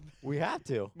for this. We have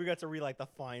to. We got to read like the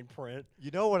fine print.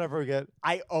 You know, whatever we get.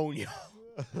 I own you.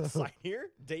 Sign here,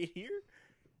 date here,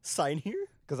 sign here.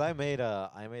 Because I made a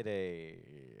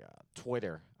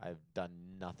Twitter. I've done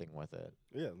nothing with it.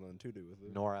 Yeah, nothing to do with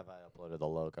it. Nor have I uploaded the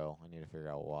logo. I need to figure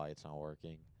out why it's not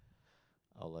working.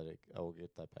 I will get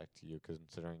that back to you,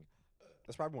 considering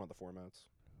That's probably one of the formats.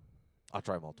 I'll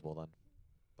try multiple then.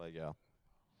 But yeah.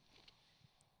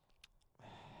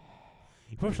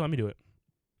 You probably should let me do it.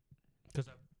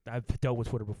 Because I've dealt with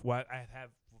Twitter before. I've had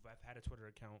a Twitter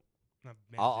account.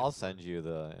 I'll send you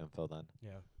the info then.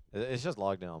 Yeah. It's just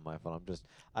logged in on my phone.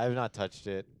 I have not touched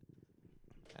it.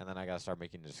 And then I gotta start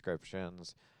making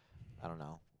descriptions. I don't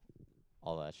know.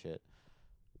 All that shit.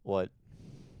 What's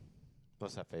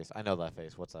that face? I know that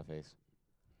face. What's that face?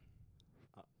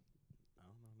 I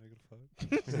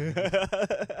don't know,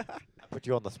 nigga. I put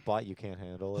you on the spot. You can't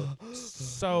handle it.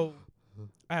 So,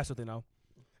 I have something now.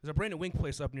 There's a brand new wing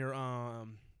place up near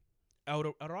El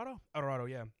Dorado,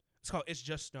 yeah. It's called It's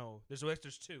Just Snow. There's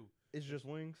 2. It's just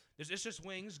wings. It's Just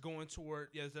Wings going toward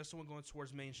that's the one going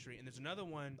towards Main Street, and there's another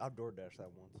one. I'll DoorDash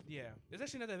that once. Yeah, it's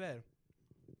actually not that bad.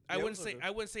 Yeah, I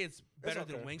wouldn't say it's better up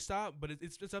than there. Wingstop, but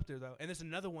it's up there though. And there's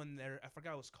another one there. I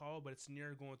forgot what it's called, but it's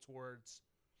near going towards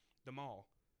the mall.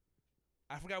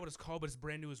 I forgot what it's called, but it's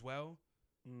brand new as well.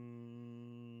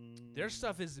 Their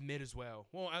stuff is mid as well.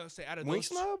 Well, I would say out of Wing those,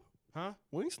 Snob? huh?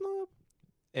 Wing Snob?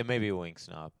 It may be Wing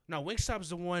Snob. No, Wingstop's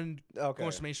the one Okay.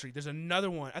 going to Main Street. There's another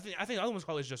one. I think the other one's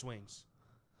called It's Just Wings.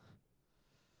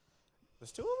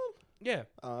 There's 2 of them? Yeah.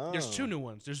 Oh. There's 2 new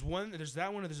ones. There's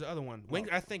that one, and there's the other one.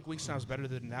 I think Wingstop's better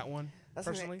than that one. That's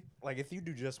personally. like if you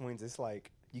do just wings, it's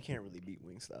like you can't really beat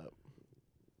Wingstop.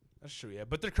 That's true, yeah.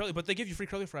 But they're curly. But they give you free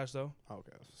curly fries though.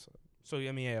 Okay. So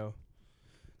I mean, yeah,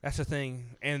 that's the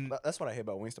thing. And That's what I hate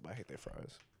about Wingstop. I hate their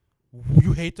fries.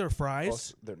 you hate their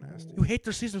fries? They're nasty. You hate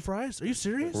their seasoned fries? Are you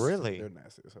serious? Really? They're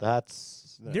nasty. as hell.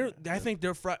 That's I think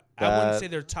they're I wouldn't say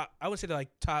they're top. I would say they're like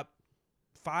top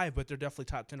 5, but they're definitely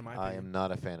top 10 in my I opinion. am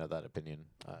not a fan of that opinion.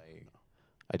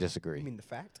 I disagree. You mean the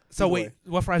fact? So Either wait, way.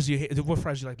 what fries do you hate? What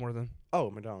fries do you like more than Oh,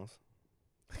 McDonald's.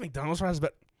 McDonald's fries?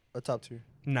 But A top 2.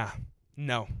 nah,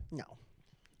 no. No.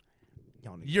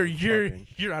 Y'all niggas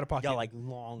You're out of pocket. y'all like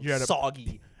long, You're out of-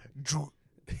 soggy.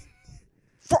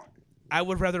 I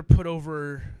would rather put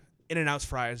over In-N-Out's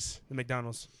fries than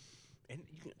McDonald's. And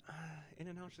you can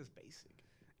In-N-Out's just basic.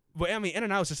 But I mean,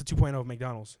 In-N-Out's just a 2.0 of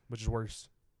McDonald's, which is worse.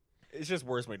 It's just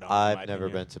worse McDonald's. I've never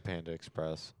been to Panda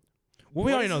Express. Well,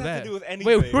 we What already does know that that. have to do with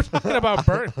Wait, anything? we're talking about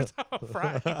burgers. We're talking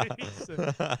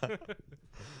about fries.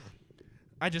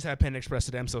 I just had Panda Express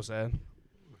today. I'm so sad.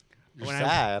 You're When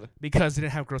sad. Because they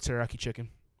didn't have grilled teriyaki chicken.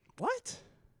 What?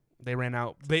 They ran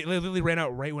out. They literally ran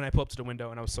out right when I pulled up to the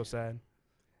window, and I was so sad.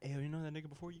 Hey, you know that nigga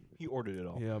before you? He ordered it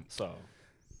all. Yeah. So.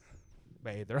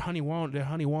 Hey, their honey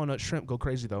walnut shrimp go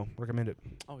crazy though. Recommend it.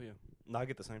 Oh yeah. No, I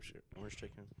get the same shit. Orange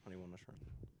chicken, honey walnut shrimp.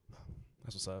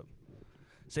 That's what's up.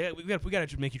 So yeah, we got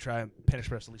to make you try Panda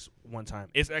Express at least one time.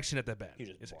 It's actually not that bad. He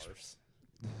just It's barfs.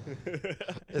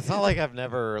 It's not like I've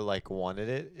never like wanted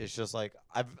it. It's just like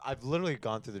I've literally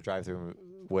gone through the drive-through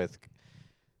with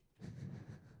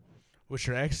What's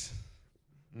your ex?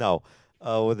 no,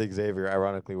 with Xavier.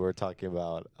 Ironically, we were talking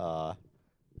about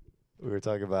his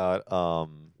cousin,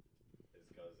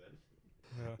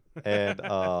 and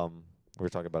we were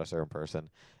talking about a certain person,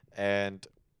 and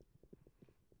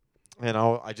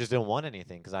I just didn't want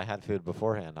anything because I had food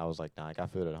beforehand. I was like, nah, I got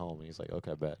food at home, and he's like,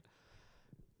 okay, bet.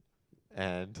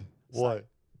 And what?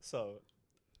 So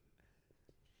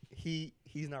he's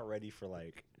not ready for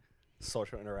like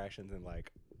social interactions in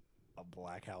like a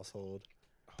black household.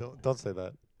 Don't say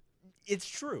that. It's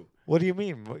true. What do you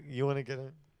mean? You want to get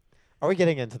in? Are we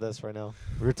getting into this right now?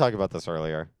 We were talking about this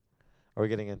earlier. Are we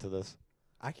getting into this?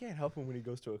 I can't help him when he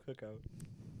goes to a cookout.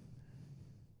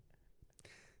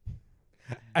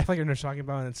 I feel like you're not talking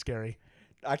about it. And it's scary.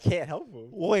 I can't help him.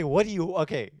 Wait, what do you?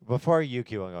 Okay, before you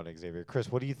keep going on, Xavier,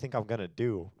 Chris, what do you think I'm gonna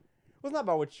do? Well, it's not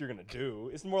about what you're gonna do.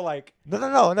 It's more like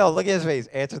No. Look at his face.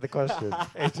 Answer the question.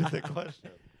 Answer the question.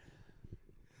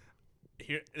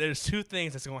 There's two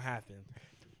things that's gonna happen.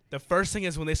 The first thing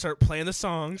is when they start playing the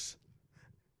songs,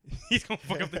 he's gonna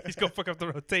fuck up the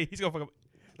rotate. He's gonna fuck up.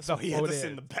 so he had to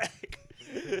sit in the back.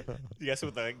 You guys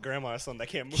with the grandma or something that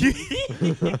can't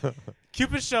move.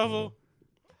 Cupid Shuffle.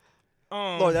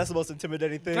 Lord, that's the most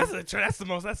intimidating thing. That's the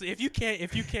most. That's if you can't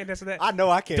answer that. I know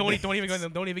I can't. Don't even go.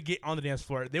 Don't even get on the dance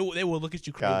floor. They will look at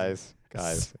you crazy.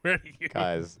 Guys.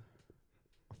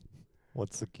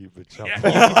 What's the Cupid Shuffle?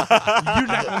 Yeah, you're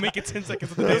not gonna make it 10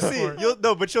 seconds of the dance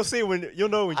floor. But you'll see when you'll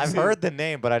know when you I've see heard it. the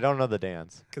name, but I don't know the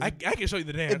dance. I can show you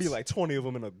the dance. It'd be like 20 of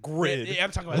them in a grid. Yeah,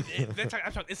 I'm talking about.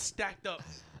 I'm talking. It's stacked up.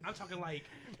 I'm talking like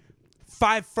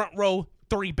 5 front row,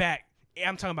 3 back.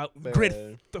 I'm talking about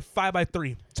grid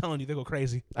 5x3. I'm telling you, they go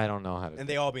crazy. I don't know how to. And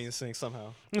they all be in sync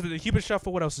somehow. The Cupid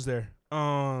Shuffle. What else is there?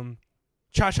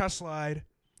 Cha Cha Slide.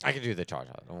 I can do the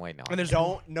cha-cha. Oh, wait, no. And there's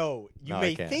Don't know. You No, I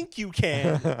may can't. think you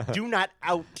can. Do not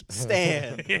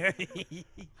outstand.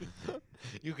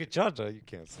 You can cha-cha. You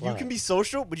can't slide. You can be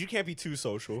social, but you can't be too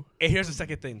social. And here's the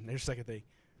second thing.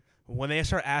 When they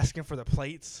start asking for the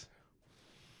plates,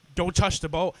 don't touch the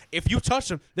bowl. If you touch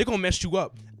them, they're gonna mess you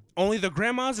up. Only the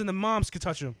grandmas and the moms can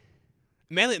touch them.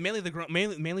 Mainly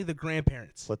the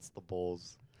grandparents. What's the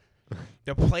bowls?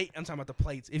 The plate. I'm talking about the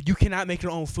plates. If you cannot make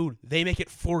your own food, they make it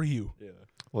for you. Yeah.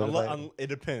 What if It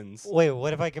depends. Wait,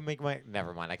 what if I can make my?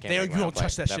 Never mind. I can't. You make my own don't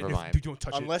touch plate. that Never shit. mind. You don't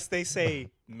touch it. Unless they say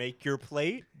make your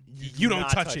plate, You don't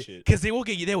touch it because they will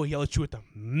get you. They will yell at you at the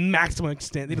maximum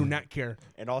extent. They do not care.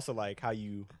 And also like how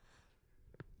you,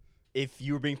 if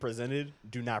you were being presented,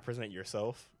 do not present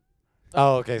yourself.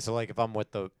 Oh, okay. So like, if I'm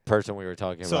with the person we were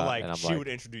talking So about, like and I'm she would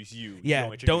introduce you. Yeah,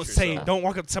 you don't say. yourself. Don't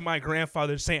walk up to my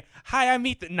grandfather saying, "Hi, I'm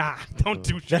Ethan." Nah, don't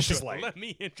do That's shit. just like- Let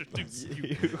me introduce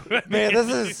you. man, this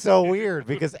is so weird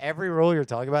because every role you're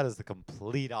talking about is the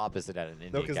complete opposite at an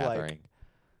Indian 'cause, gathering. like,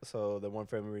 so the one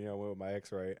family I went with my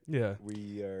ex, right? Yeah.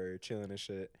 We are chilling and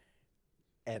shit,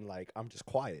 and like I'm just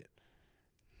quiet,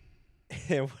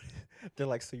 and they're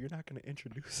like, "So you're not gonna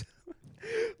introduce?"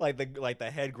 like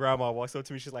the head grandma walks up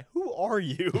to me. She's like, "Who are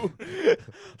you?"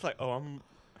 It's like, "Oh,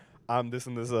 I'm this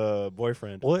and this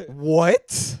boyfriend."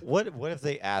 What? What if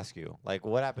they ask you? Like,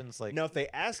 what happens? Like, No, if they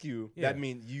ask you, Yeah. that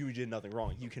means you did nothing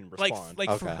wrong. You can respond.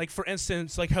 For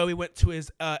instance, like how we went to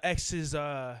his ex's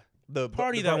the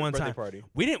party the that one birthday time. party.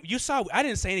 We didn't. You saw. I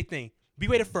didn't say anything. We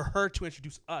waited for her to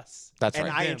introduce us. that's And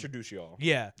right. I Him. introduce y'all.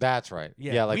 Yeah. That's right.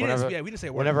 Yeah. Yeah. Like we whenever, didn't, we didn't say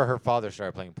a word. whenever her father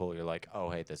started playing pool, you're like,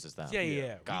 oh, hey, this is them.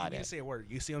 Yeah. Got We it. didn't say a word.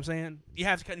 You see what I'm saying? You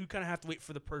have to. You kind of have to wait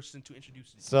for the person to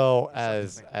introduce you. So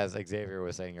Something as Xavier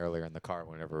was saying earlier in the car,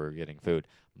 whenever we were getting food,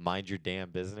 mind your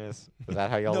damn business. Is that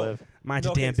how y'all No. live? Mind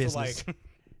your Okay, damn so, business. like,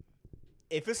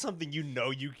 if it's something you know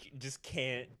you just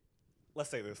can't, let's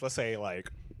say this. Let's say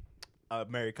like a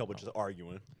married couple just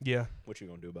arguing. yeah. What you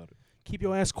gonna do about it? Keep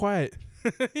your ass quiet.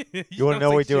 You want to know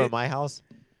what we do in my house?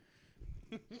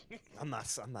 I'm not.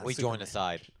 We Superman. join a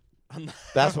side. I'm not.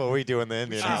 That's what we do in the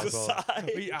Indian Choose a household.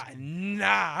 side.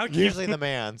 Nah. Usually the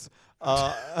man's.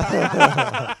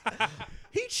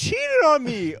 He cheated on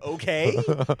me. Okay. I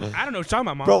don't know what you're talking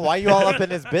about, Mom. Bro, why you all up in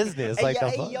his business? Hey, Like, yeah, the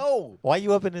hey, fuck? yo. Why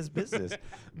you up in his business?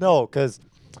 No, because,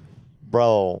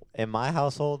 bro, in my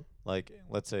household, like,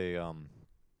 let's say,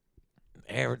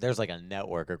 there's like a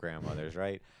network of grandmothers,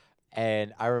 right?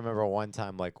 And I remember one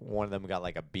time, like, one of them got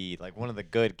like a B, like one of the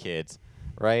good kids,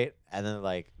 right? And then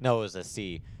like, no, it was a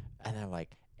C. And they're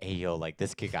like, hey, yo, like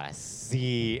this kid got a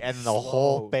C. And then the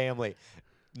whole Slow. family,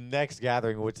 next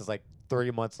gathering, which is like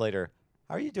 3 months later,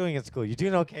 how are you doing in school? You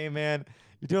doing okay, man?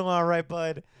 You doing all right,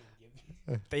 bud?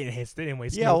 They didn't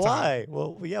waste Yeah, no time. why?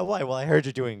 Well, yeah, why? Well, I heard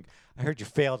you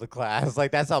failed the class.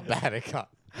 Like, that's how bad it got.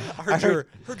 I heard you're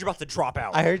about to drop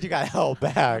out. I heard you got held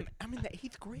back. I'm in the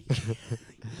 8th grade.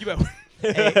 You better.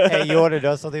 Hey, you want to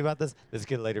know something about this? This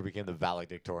kid later became the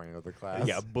valedictorian of the class.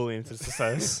 Yeah, bullying to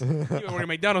success. You better work at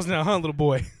McDonald's now, huh, little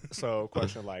boy? So,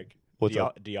 question like, What's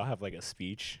up? do y'all have like a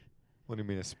speech What do you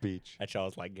mean a speech? at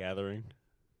y'all's like gathering?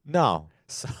 No.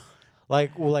 So,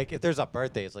 Like, well, like if there's a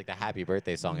birthday, it's like the happy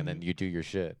birthday song, and then you do your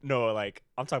shit. no, like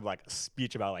I'm talking like a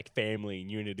speech about like family and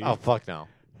unity. Oh fuck no.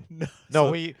 no.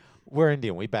 No, we're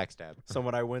Indian. We backstab. So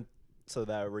when I went to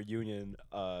that reunion,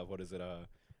 what is it?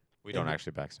 We don't the-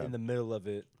 actually backstab. In the middle of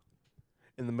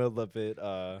it,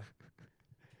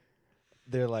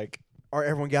 they're like, "All right,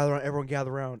 everyone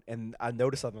gather around." And I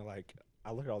noticed something. Like,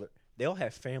 I look at they all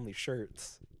have family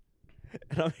shirts,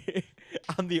 and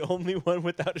I'm the only one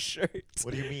without a shirt.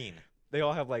 What do you mean? They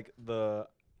all have like the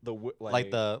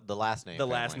Like the last name. the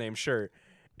last family. name shirt.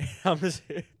 I'm just,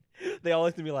 they all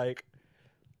looked at me like,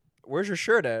 "Where's your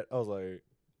shirt at?" I was like,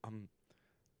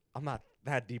 I'm not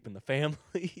that deep in the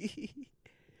family."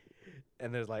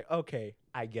 And they're like, "Okay,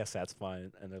 I guess that's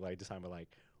fine." And they're like, this time we're like,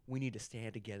 "We need to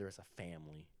stand together as a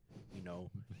family, you know,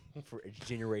 for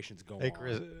generations going Hey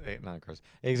Chris, not Chris.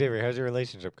 Hey Xavier, how's your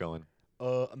relationship going?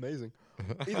 on." Amazing.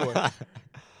 Either way,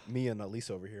 me and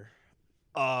Elisa over here.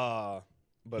 But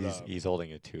he's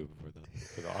holding a tube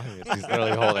for the audience. He's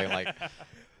literally holding like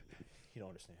you don't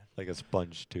understand. like a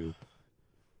sponge tube.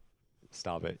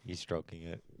 Stop it. He's stroking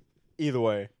it. Either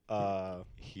way,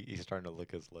 He's starting to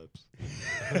lick his lips.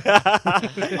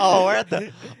 oh, we're at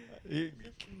the.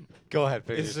 Go ahead.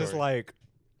 Finish it's your just story. like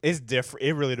it's different.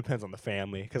 It really depends on the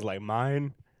family, cause like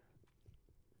mine,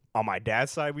 on my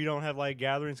dad's side, we don't have like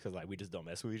gatherings, cause like we just don't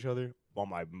mess with each other. On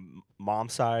my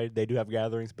mom's side, they do have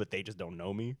gatherings, but they just don't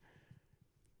know me. You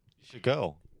should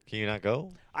go. Can you not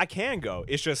go? I can go.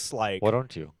 It's just like Why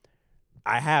don't you?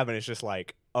 I have, and it's just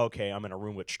like okay, I'm in a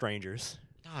room with strangers.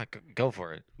 No, go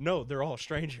for it. No, they're all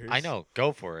strangers. I know.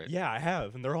 Go for it. Yeah, I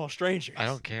have, and they're all strangers. I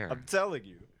don't care. I'm telling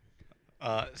you.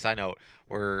 Side note: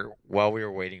 while we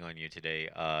were waiting on you today,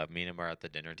 me and him are at the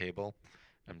dinner table.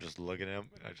 I'm just looking at him.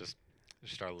 And I just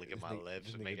start licking my lips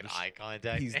this and nigga making just- eye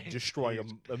contact. He's and destroying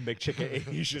a McChicken, and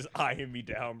he's just eyeing me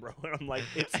down, bro. And I'm like,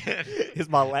 it's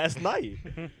my last night.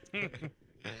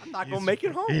 I'm not gonna make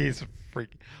it home. He's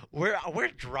freaking. We're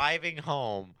driving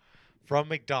home from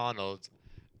McDonald's,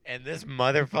 and this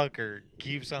motherfucker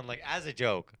keeps on like as a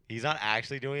joke. He's not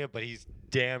actually doing it, but he's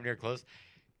damn near close.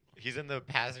 He's in the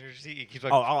passenger seat. He keeps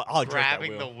like I'll jerk that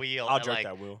grabbing the wheel. wheel I'll and jerk like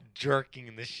that wheel.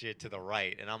 jerking the shit to the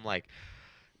right, and I'm like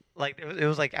it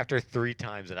was like after 3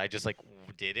 times that I just like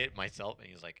did it myself, and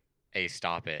he's like, "Hey,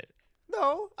 stop it."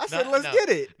 No, I said No, let's no. get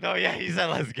it. No, yeah, he said,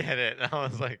 "Let's get it." And I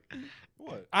was like,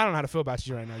 What? I don't know how to feel about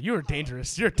you right now. You are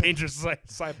dangerous. You're a dangerous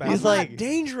psychopath. He's I'm like- not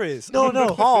dangerous. No, I'm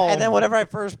no. calm. And then whenever I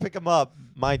first pick him up,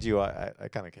 mind you, I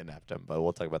kind of kidnapped him, but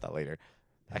we'll talk about that later.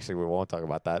 Actually, we won't talk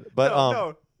about that. But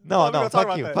no, no, we don't talk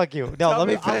about that. fuck you. No, Tell let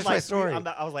me I was finish my like, story.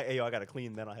 I was like, hey, yo, I gotta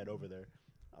clean, then I'll head over there.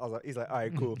 He's like, all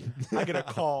right, cool. I get a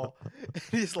call.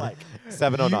 He's like,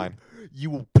 709.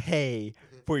 You will pay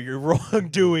for your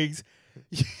wrongdoings.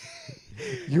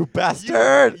 You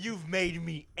bastard! You've made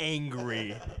me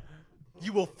angry.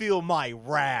 You will feel my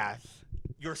wrath.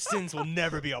 Your sins will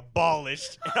never be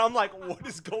abolished. And I'm like, what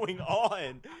is going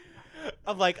on?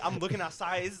 I'm looking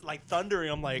outside. It's like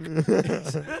thundering. I'm like,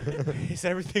 is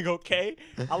everything okay?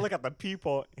 I look at the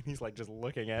people, and he's like just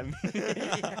looking at me.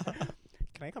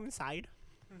 Can I come inside?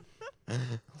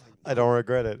 I don't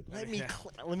regret it. Let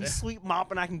me sweep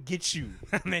mop, and I can get you.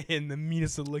 Man, the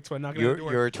meanest of licks by knocking on the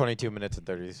door. You're 22 minutes and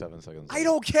 37 seconds. I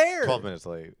don't care. 12 minutes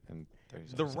late and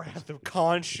 37 The seconds. wrath of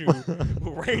Khonshu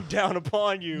will rain down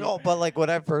upon you. No, but like when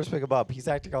I first pick him up, he's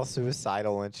acting all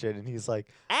suicidal and shit, and he's like,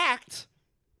 Act.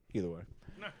 Either way.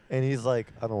 I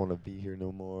don't want to be here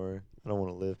no more. I don't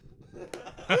want to live.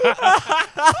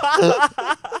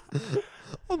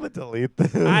 I'm gonna delete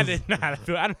this. I didn't know how to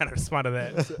feel. I don't know how to respond to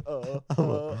that.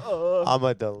 I'm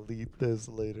gonna delete this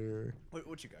later.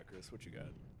 What you got, Chris? What you got?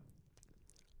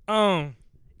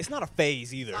 It's not a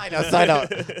phase either. I know.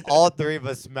 All 3 of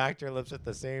us smacked our lips at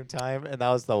the same time, and that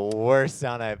was the worst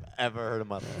sound I've ever heard in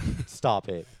my life. Stop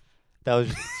it. That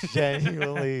was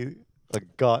genuinely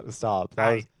stop.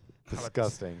 That was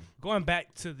disgusting. Going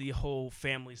back to the whole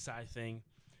family side thing,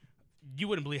 you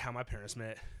wouldn't believe how my parents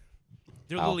met.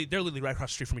 They're How? literally right across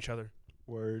the street from each other.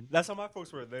 Word. That's how my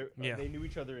folks were. Yeah. They knew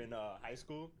each other in high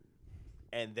school,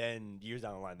 and then years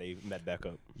down the line they met back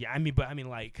up. Yeah,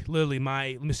 like literally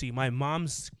my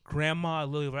mom's grandma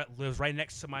literally lives right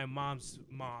next to my mom's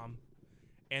mom,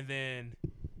 and then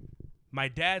my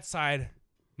dad's side,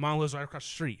 mom lives right across the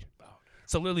street.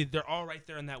 So literally, they're all right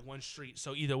there in that one street.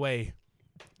 So either way,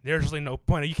 there's really no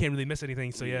point. You can't really miss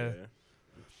anything. So yeah.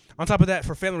 On top of that,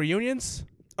 for family reunions,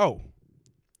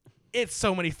 it's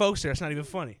so many folks there. It's not even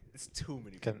funny. It's too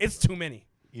many. It's too many.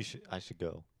 I should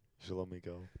go. You should let me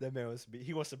go. That man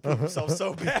he wants to prove himself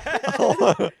so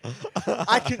bad.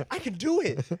 I can do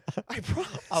it. I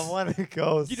promise. I want to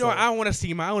go. You know, I want to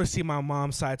see my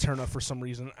mom's side turn up for some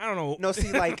reason. I don't know. No,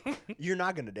 see, like you're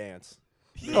not gonna dance.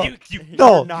 No, You're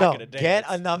no, not no. gonna dance.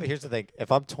 Get enough. Here's the thing.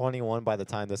 If I'm 21 by the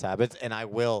time this happens, and I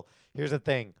will. Here's the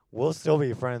thing. We'll still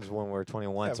be friends when we're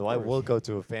 21, Yeah, so I will go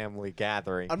to a family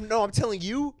gathering. I'm telling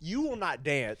you, you will not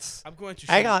dance. I'm going to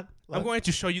Hang on. I'm going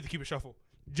to show you the Cupid Shuffle.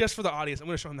 Just for the audience, I'm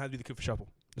going to show them how to do the Cupid Shuffle.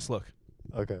 Just look.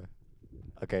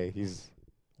 Okay. He's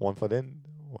 1 foot in,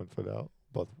 1 foot out,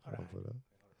 both 1 foot out.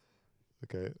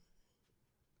 Okay.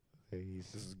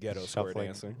 He's This is ghetto square shuffling.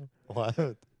 dancing. What?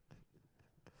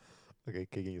 Okay,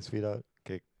 kicking his feet out.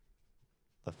 Kick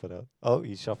left foot out. Oh,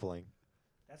 he's shuffling.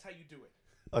 That's how you do it.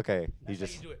 Okay, That's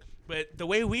how you do it. But the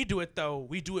way we do it, though,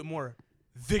 we do it more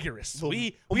vigorous.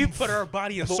 We put our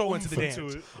body and soul into the dance.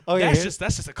 Okay, That's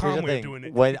just a calm way of doing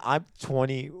it. When I'm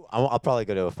 20, I'll probably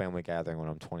go to a family gathering when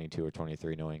I'm 22 or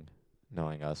 23,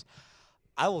 knowing us.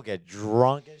 I will get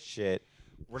drunk as shit.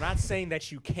 We're not saying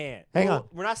that you can't. Hang on.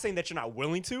 We're not saying that you're not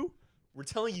willing to. We're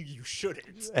telling you you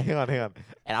shouldn't. Hang on.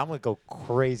 And I'm going to go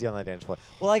crazy on that dance floor.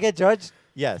 Will I get judged?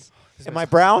 Yes. Am I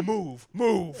brown? Move.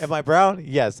 Am I brown?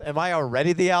 Yes. Am I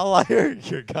already the outlier? You're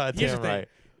Here's the goddamn thing. right.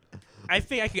 I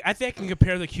think I can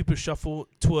compare the Cupid Shuffle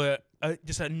to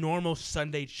just a normal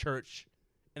Sunday church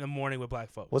in the morning with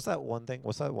black folks. What's that one thing?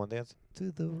 What's that one dance?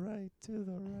 To the right, to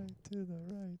the right, to the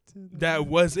right, to the That right,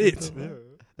 was to it. the right.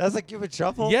 That's a Cupid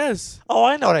Shuffle? Yes. Oh,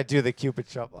 I know how to do the Cupid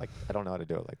Shuffle. Like, I don't know how to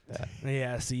do it like that.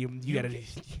 Yeah. See, you gotta.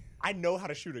 I know how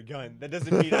to shoot a gun. That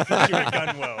doesn't mean I can shoot a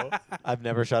gun well. I've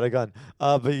never shot a gun.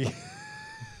 But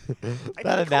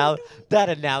that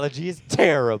analogy is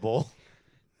terrible.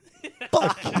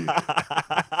 Fuck you.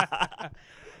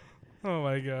 Oh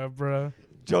my god, bro.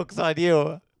 Joke's on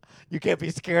you. You can't be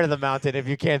scared of the mountain if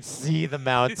you can't see the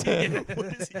mountain. What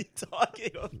is he talking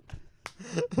about?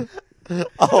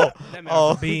 That man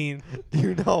was a bean.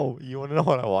 You want to know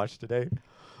what I watched today?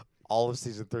 All of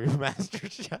season 3 of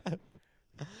MasterChef.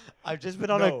 I've just been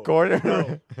on a corner.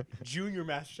 No. Junior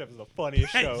MasterChef is the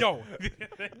funniest show. Yo,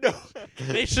 No.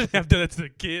 they shouldn't have done it to the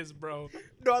kids, bro.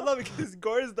 No, I love it because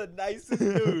Gordon's the nicest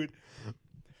dude.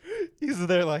 He's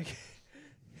there like,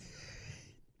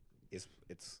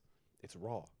 it's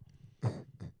raw. And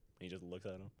he just looks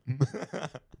at him.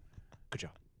 Good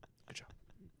job.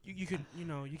 You could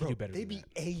Bro, do better. They than be that.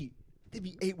 8. They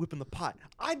be 8 whipping the pot.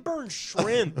 I burn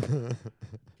shrimp.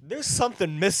 There's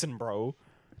something missing, bro.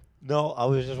 No, I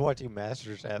was just watching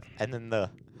MasterChef, and then the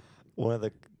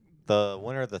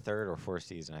winner of the 3rd or 4th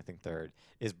season, I think 3rd,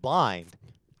 is blind.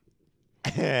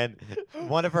 And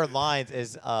one of her lines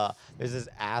is there's this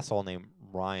asshole named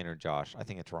Ryan or Josh. I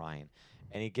think it's Ryan.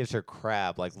 And he gives her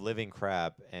crab, like living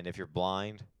crab. And if you're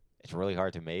blind, it's really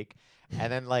hard to make. And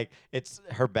then like it's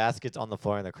her basket's on the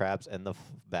floor and the crab's in the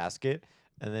basket.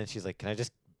 And then she's like, "Can I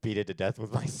just beat it to death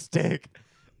with my stick?"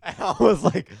 And I was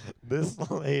like, this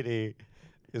lady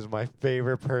is my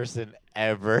favorite person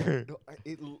ever. No,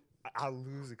 I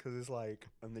lose it because it's like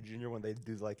on the junior one they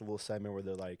do like the little segment where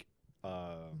they're like,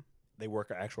 they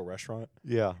work at an actual restaurant.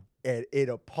 Yeah. And it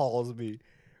appalls me.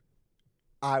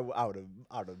 I would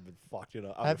have been fucked it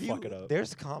up. I would fuck it up.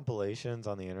 There's compilations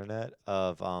on the internet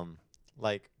of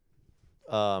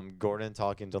Gordon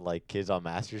talking to like kids on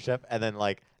MasterChef, and then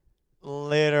like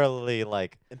literally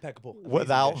like Impeccable.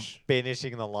 without Amazing dish.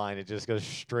 finishing the line, it just goes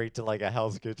straight to like a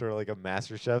Hell's Kitchen or like a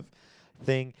MasterChef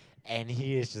thing, and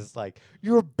he is just like,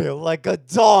 "You're built like a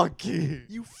donkey."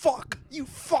 You fuck.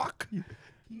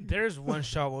 There's one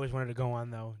show I've always wanted to go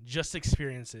on though. Just to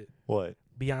experience it. What?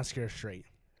 Beyond Scared Straight.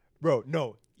 Bro,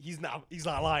 no. He's not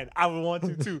lying. I would want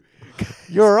to too.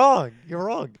 You're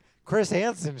wrong. Chris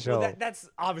Hansen show. Well, that's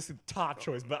obviously the top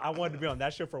choice, but I wanted to be on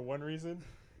that show for one reason.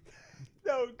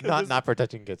 No, 'cause not for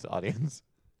touching kids audience.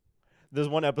 there's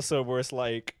one episode where it's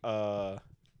like where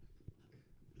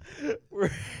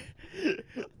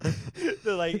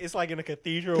they're like it's like in a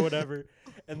cathedral or whatever,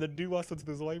 and the dude walks up to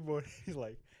this whiteboard. He's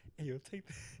like, "Hey, yo,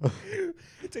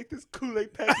 take this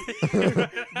Kool-Aid packet,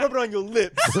 rub it on your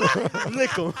lips,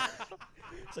 lick them."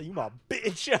 So you my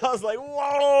bitch. I was like,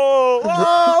 whoa.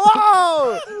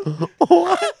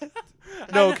 What?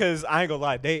 No, because I ain't gonna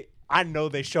lie. I know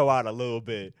they show out a little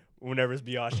bit whenever it's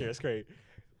Beyond Scared Straight.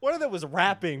 One of them was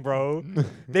rapping, bro.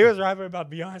 They was rapping about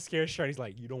Beyond Scared Straight. He's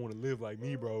like, "You don't want to live like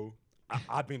me, bro.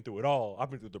 I've been through it all. I've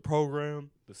been through the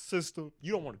program, the system.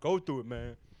 You don't want to go through it,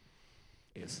 man."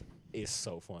 is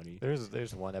so funny.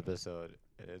 There's one episode.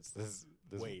 And it's this.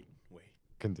 Wait.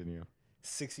 Continue.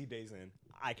 60 days in,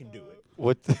 I can do it.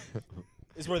 What?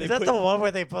 It's where they Is that put, the one where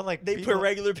they put like they people? put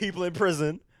regular people in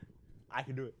prison. I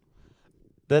can do it.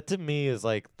 That to me is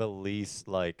like the least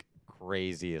like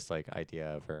craziest like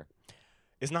idea ever.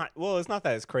 It's not. Well, it's not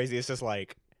that it's crazy. It's just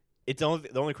like the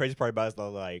only crazy part about it is that,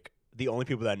 like the only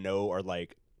people that know are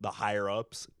like the higher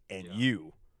ups and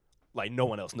you, like no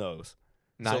one else knows.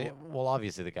 Well,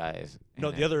 obviously the guys.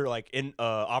 No, the other like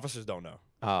officers don't know.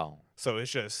 Oh. So it's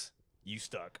just you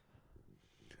stuck.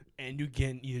 And you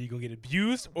get either you're gonna get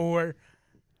abused or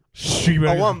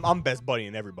I'm best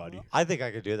buddying everybody. I think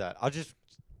I could do that.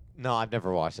 No, I've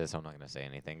never watched this, so I'm not gonna say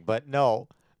anything. But no,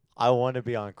 I want to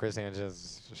be on Chris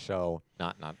Hansen's show.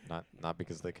 Not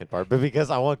because of the kid part, but because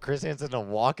I want Chris Hansen to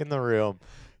walk in the room,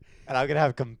 and I'm gonna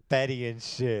have confetti and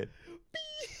shit.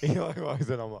 He like walks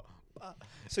in, I'm like,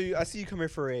 So I see you come here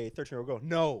for a 13-year-old girl.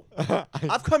 No,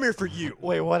 I've come here for you.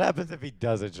 wait, what happens if he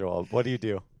doesn't show up? What do you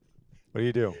do? What do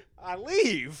you do? I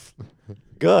leave.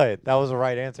 Good. That was the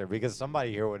right answer because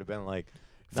somebody here would have been like,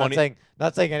 Funny.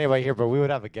 not saying anybody here, but we would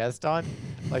have a guest on,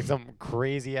 like some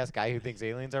crazy ass guy who thinks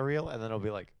aliens are real, and then it'll be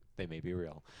like, they may be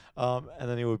real. And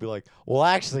then he would be like, well,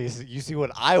 actually, you see what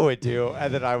I would do,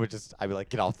 and then I'd be like,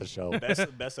 get off the show.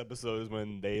 Best episode is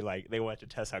when they wanted to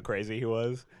test how crazy he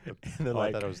was, and then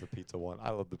I thought it was the pizza one. I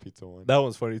love the pizza one. that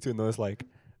one's funny too. And then it's like,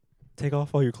 take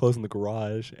off all your clothes in the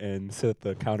garage and sit at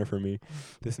the counter for me.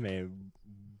 This man,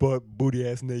 booty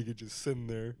ass naked, just sitting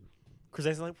there. Chris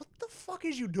Hansen's like, what the fuck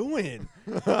is you doing?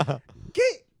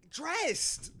 Get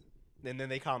dressed. And then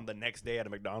they caught him the next day at a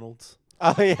McDonald's.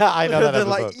 Oh yeah, I know that They're episode.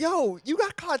 like, yo, you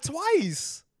got caught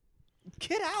twice.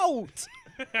 Get out.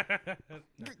 Get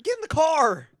in the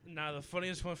car. Nah, the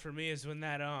funniest one for me is when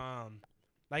that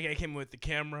like I came with the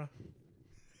camera.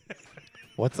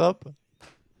 What's up?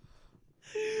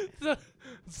 So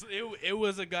it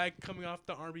was a guy coming off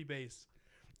the army base,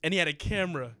 and he had a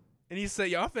camera, and he said,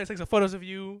 "Yo, I'm finna take some photos of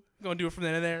you. I'm gonna do it from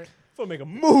then and there." I'm gonna make a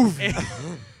movie.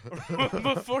 And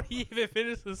before he even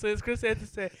finished the sentence, Chris had to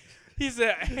say, he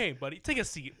said, "Hey, buddy, take a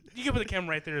seat. You can put the camera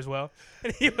right there as well."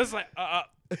 And he was like,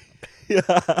 Yeah.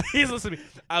 He's listening to me.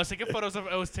 I was taking photos of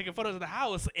the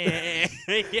house, and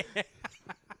yeah.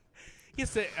 He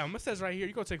said, it says right here,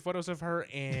 you go take photos of her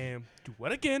and do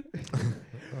what again?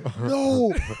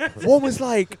 No. One was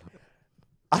like,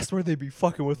 I swear they'd be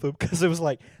fucking with him because it was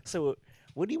like, so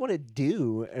what do you want to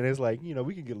do? And it's like, we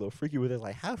can get a little freaky with it. It's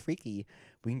like, how freaky?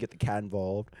 We can get the cat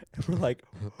involved. And we're like,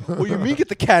 what do you mean get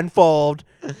the cat involved?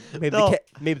 Maybe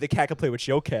the cat can play with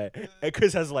your cat. And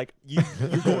Chris has like, you're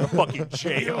going to fucking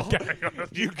jail.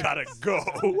 You gotta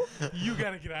go. You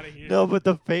gotta get out of here. No, but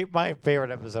my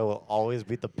favorite episode will always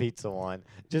be the pizza one,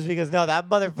 just because that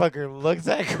motherfucker looks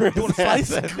at Chris. You want a slice?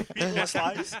 Hansen. You want a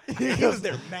slice? He was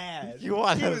there mad. You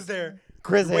want he him- was there.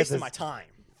 Chris You're wasting Hansen's my time.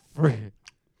 free.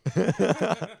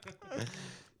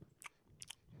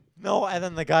 No, and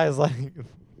then the guy's like,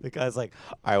 all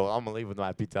right, well, I'm gonna leave with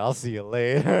my pizza. I'll see you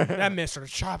later. That man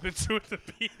started chopping to the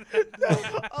pizza.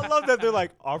 I love that they're like,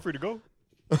 I'm free to go.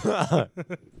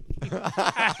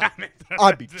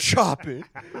 I'd be chopping.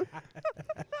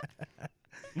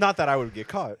 Not that I would get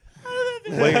caught.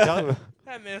 What are you talking about?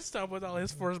 That man stopped with all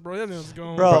his force, bro. That man was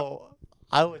going. Bro,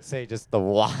 I would say just the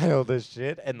wildest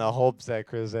shit in the hopes that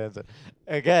Chris Hansen.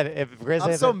 Again, if Chris I'm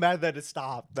Hansen. so mad that it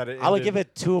stopped. That it I would ended. give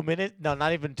it 2 minutes. No,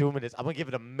 not even 2 minutes. I'm going to give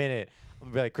it a minute. I'm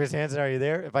going to be like, Chris Hansen, are you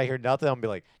there? If I hear nothing, I'm going to be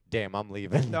like, damn, I'm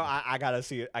leaving. No, I gotta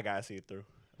see it. I gotta see it through.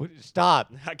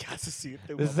 Stop. I got to see it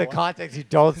through. This is my the boy. context you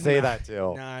don't say that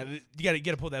to. Nah, you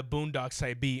gotta pull that Boondock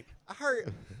side beat. I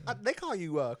heard they call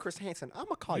you Chris Hansen. I'm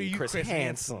gonna call Yeah, you you Chris, Chris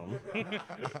Hansen. We can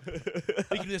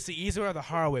do this the easy way or the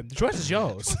hard way. The choice is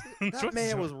yours. That Choice is man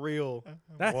yours. was real.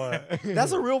 What?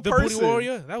 That's a real the person. booty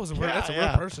warrior. That's a Yeah.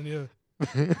 real person.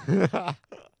 Yeah.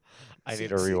 I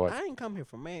need a rewatch. I ain't come here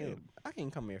for man. I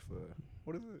can't come here for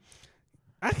what is it?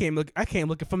 I came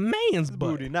looking for man's butt.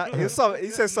 Booty. Not. He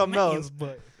said something Man's else.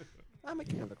 butt. I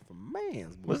can't looking for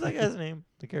man's. Booty. What's that guy's name?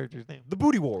 The character's name? The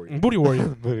booty warrior. Booty warrior.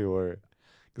 Booty Warrior.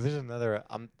 Because there's another.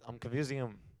 I'm confusing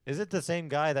him. Is it the same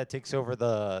guy that takes over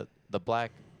the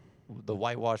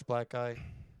whitewashed black guy?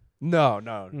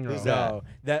 No. Who's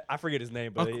That I forget his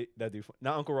name, but that dude.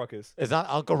 Not Uncle Ruckus. It's not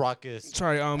Uncle Ruckus.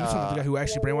 Sorry, you're talking about the guy who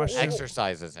actually brainwashed him.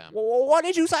 Exercises him. What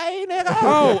did you say, nigga?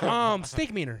 Oh,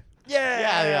 steak meaner.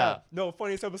 Yeah. No,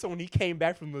 funniest episode when he came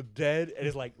back from the dead and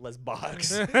is like, let's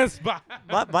box.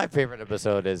 My favorite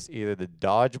episode is either the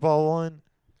dodgeball one.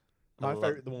 My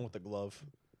favorite, the one with the glove.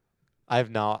 I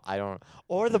don't,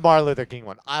 or the Martin Luther King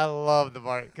one. I love the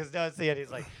Martin, because now at the end he's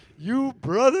like, You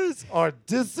brothers are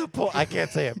disappointed. I can't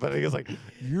say it, but he was like,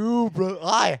 you bro.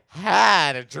 I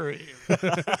had a dream.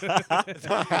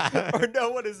 Or no,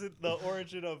 what is it? The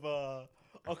origin of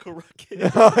Uncle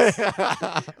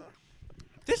Ruckus.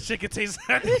 This chicken tastes.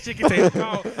 This chicken tastes.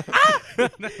 Oh.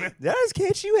 That's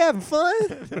can't you having fun?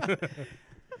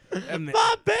 And then,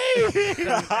 My baby.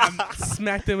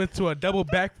 smacked him into a double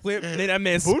backflip. Then that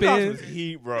man Boondocks spins. was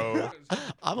heat, bro.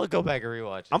 I'm gonna go back and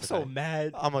rewatch it. I'm so tonight.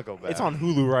 mad. I'm gonna go back. It's on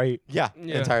Hulu, right? Yeah,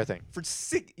 Yeah. entire thing. For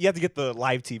sick. You have to get the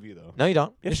live TV though. No, you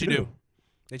don't. Yes, you do.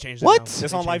 They changed it. What? now. It's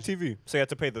They on live changed TV, so you have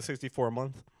to pay the $64 a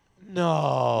month.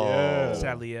 No. Yeah. it.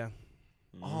 Sadly, yeah.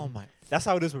 Oh my. That's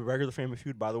how it is with regular Family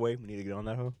Feud. By the way, we need to get on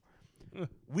that hoe.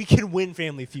 We can win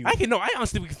Family Feud. I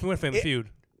honestly we can win Family Feud.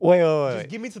 Wait. Just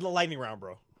give me to the lightning round,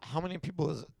 bro. How many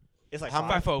people is it? It's like How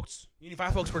Five folks. You need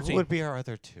 5 folks per Who team. would be our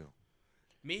other two?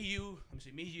 Me, you. Let me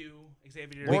see. Me, you.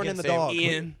 Xavier. Warren can and the say- dog.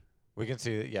 Ian. We can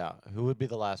see. Yeah. Who would be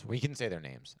the last? We can say their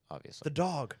names, obviously. The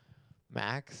dog.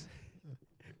 Max.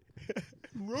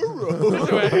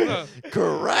 Correct.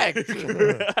 Correct.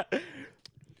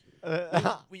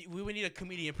 we would need a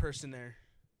comedian person there.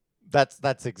 That's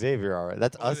Xavier, all right.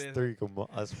 That's Oh, us it is. three,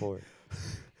 us four.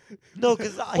 No,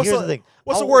 because What's here's the- the thing.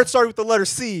 What's the I'll- word starting with the letter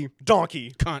C?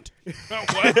 Donkey. Cunt.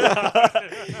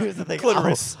 Here's the thing.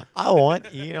 Clitoris. I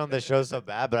want Ian on the show so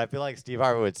bad, but I feel like Steve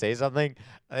Harvey would say something,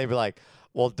 and they'd be like,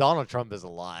 "Well, Donald Trump is a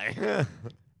lie."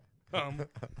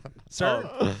 Sir,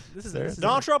 Oh. this is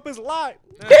Donald Trump is a lie.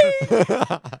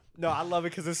 No, I love it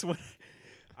because this one.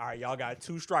 All right, y'all got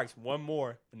 2 strikes, 1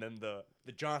 more, and then the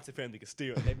Johnson family can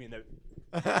steal. They mean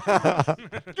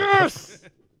that. Yes.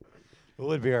 Who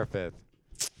would be our 5th?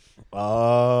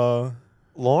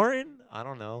 Lauren? I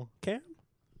don't know. Cam?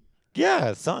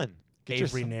 Yeah, son. Get your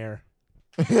Avery son. Nair.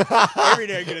 Every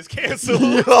day get us canceled.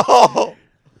 No.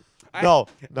 I-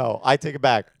 No. I take it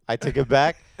back.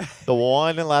 The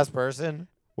one and last person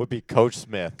would be Coach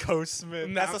Smith. Coach Smith.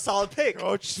 No. That's a solid pick.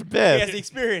 Coach He Smith. has the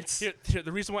experience. Here,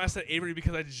 the reason why I said Avery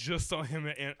because I just saw him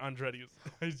at Andretti's.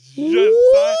 I just saw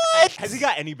What? Has he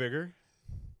got any bigger?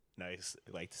 Nice.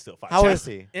 Like, still 5. How is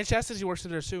he? And Chastity works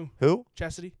there too. Who?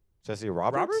 Chastity. Jesse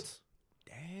Roberts?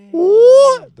 Dang.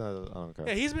 What? No, I don't care.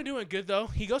 Yeah, he's been doing good though.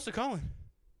 He goes to Colin.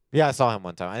 Yeah, I saw him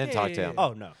one time. I didn't talk to Yeah. him.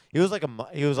 Oh, no. He was like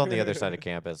he was on the other side of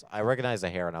campus. I recognized the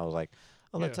hair, and I was like,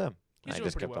 "Oh, that's Yeah. him." He's I doing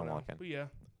just pretty kept well on now. walking. But yeah,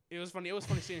 it was funny. It was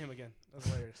funny seeing him again. That was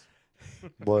hilarious.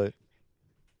 But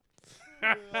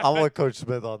I want Coach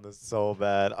Smith on this so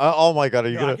bad. Oh my God, are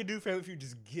you Yo, I gonna? can do Family Feud.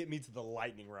 Just get me to the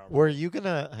lightning round. Were you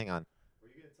gonna? Hang on. Were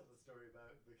you gonna tell the story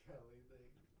about the Kelly thing?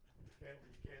 You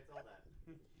can't tell that.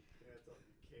 You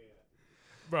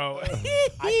can't. Bro,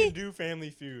 I can do Family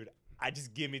Feud. I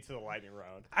just give me to the lightning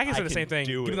round. I can say the same thing.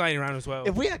 Do Give me it. the lightning round as well.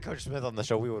 If we had Coach Smith on the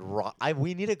show, we would rock.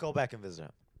 We need to go back and visit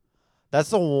him. That's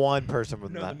the one person You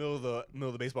with know, in that. the middle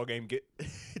of the baseball game,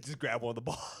 just grab one of the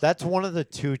ball That's one of the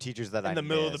 2 teachers that in the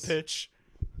middle of the pitch.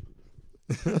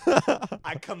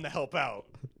 I come to help out.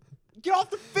 Get off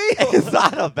the field. It's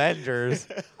not Avengers,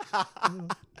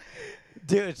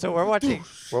 dude. So we're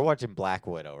watching Black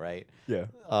Widow, right? Yeah,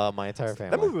 My entire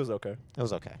family. that movie was okay. It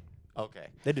was okay. Okay.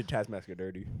 They did Taskmaster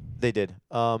dirty. They did.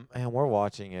 And we're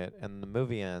watching it, and the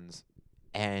movie ends,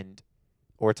 and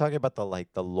we're talking about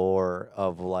the lore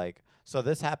of like. So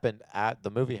this happened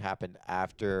the movie happened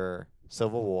after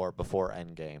Civil War, before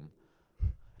Endgame,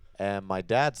 and my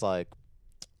dad's like,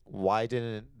 "Why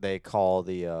didn't they call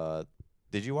the?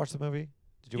 Did you watch the movie?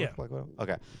 Did you Yeah. watch Black Widow?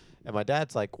 Okay." And my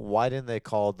dad's like, "Why didn't they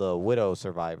call the widow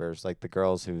survivors, like the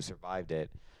girls who survived it,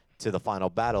 to the final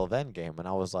battle of Endgame?" And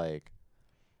I was like.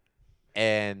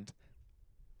 And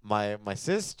my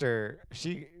sister,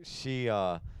 she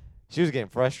was getting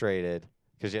frustrated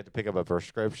because she had to pick up a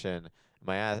prescription.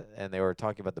 And they were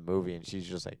talking about the movie, and she's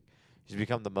just like, she's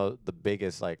become the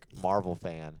biggest like Marvel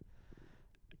fan.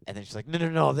 And then she's like,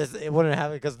 no, it wouldn't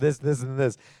happen because this, and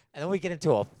this. And then we get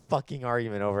into a fucking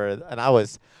argument over it, and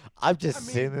I'm just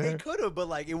sitting there. they could have, but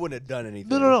like it wouldn't have done anything.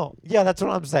 No. Yeah, that's what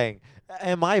I'm saying.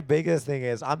 And my biggest thing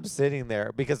is I'm sitting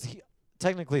there because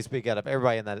technically speaking, out of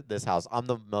everybody in this house, I'm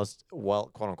the most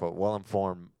quote unquote well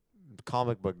informed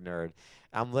comic book nerd.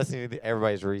 I'm listening to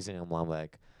everybody's reasoning. I'm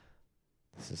like,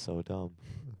 this is so dumb.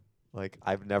 Like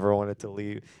I've never wanted to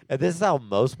leave. And this is how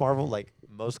most Marvel, like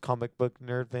most comic book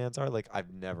nerd fans are. Like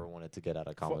I've never wanted to get out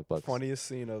of comic books. Funniest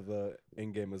scene of the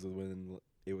Endgame was when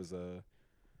it was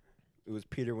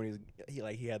Peter when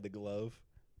he had the glove,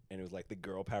 and it was like the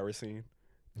girl power scene.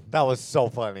 That was so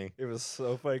funny. It was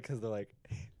so funny because they're like,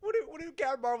 what did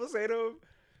Captain Marvel say to him?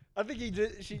 I think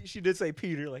she did say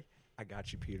Peter, like, I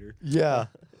got you, Peter. Yeah.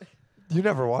 You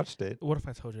never watched it. What if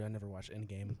I told you I never watched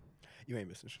Endgame? You ain't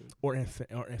missing shit. or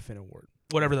Infinite Ward,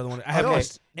 whatever the other one. I Okay, haven't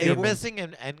watched any you're of them. missing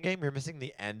an Endgame. You're missing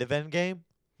the end of Endgame.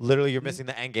 Literally, you're missing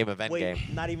the endgame of Endgame.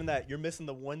 Wait, not even that. You're missing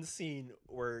the one scene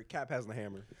where Cap has the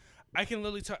hammer. I can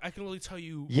literally tell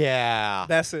you. Yeah.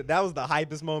 That's it. That was the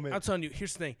hypest moment. I'm telling you.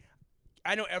 Here's the thing.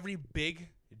 I know every big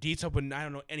detail, but I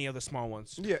don't know any other small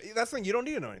ones. Yeah, that's the thing. You don't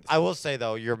need to know anything. I will say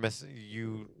though, you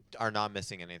are not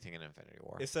missing anything in Infinity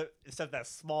War. Except that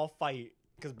small fight,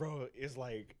 because bro is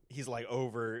like he's like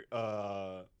over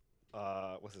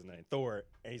what's his name, Thor,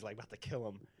 and he's like about to kill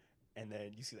him, and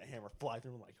then you see the hammer fly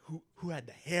through him. Like who had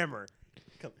the hammer?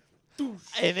 Come,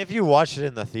 And if you watch it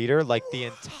in the theater, like the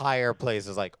entire place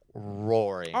is like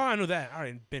roaring. Oh, I knew that. I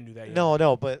already been knew that. Yet.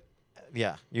 No, but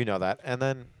yeah, you know that. And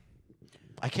then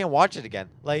I can't watch it again.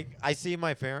 Like I see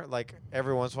my parent, like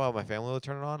every once in a while, my family will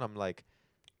turn it on. I'm like,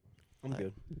 I'm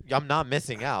good. I'm not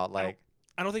missing out. Like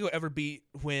I don't think it'll ever beat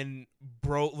when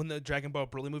the Dragon Ball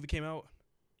Broly movie came out.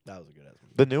 That was a good ass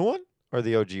movie. the new one or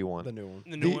the OG one. The new one.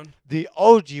 The new one. The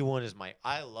OG one is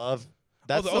I love.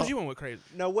 That's the OG one went crazy.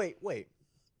 No, wait.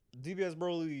 DBS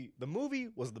Broly, the movie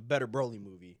was the better Broly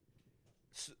movie.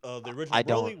 The original I Broly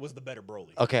don't- was the better Broly.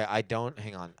 Okay,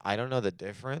 hang on. I don't know the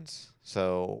difference.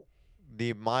 So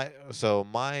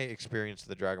my experience of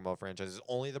the Dragon Ball franchise is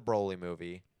only the Broly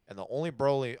movie, and the only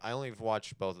Broly I only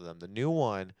watched both of them. The new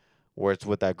one, where it's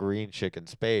with that green chick in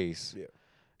space. Yeah.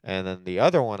 And then the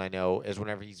other one I know is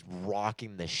whenever he's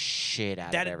rocking the shit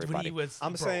out That of when everybody. he was.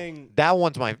 I'm bro, saying That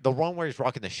one's the one where he's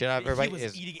rocking the shit out of He everybody was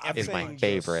is eating I'm is everything. my saying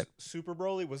just favorite. Super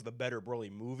Broly was the better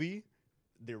Broly movie.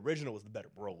 The original was the better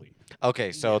Broly.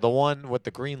 Okay, so Yeah. the one with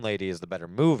the green lady is the better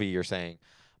movie, you're saying,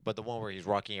 but the one where he's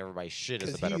rocking everybody's shit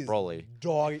is the better Broly.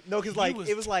 Dog. No, because He like was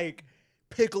it was like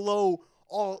Piccolo,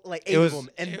 all like eight It was- of them,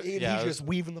 and it- he's yeah, it was- just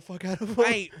weaving the fuck out of them.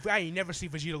 I ain't never seen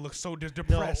Vegeta look so No,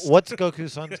 depressed. what's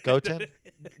Goku's son? Goten?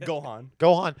 Gohan.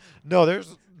 Gohan. No,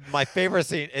 there's my favorite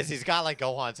scene is he's got like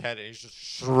Gohan's head and he's just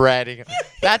shredding.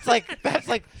 That's like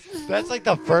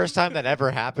the first time that ever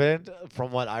happened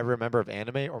from what I remember of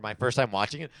anime or my first time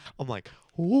watching it. I'm like,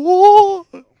 whoa.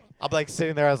 I'm like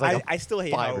sitting there. I was like, I still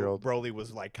hate how 5-year-old. Broly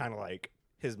was like kind of like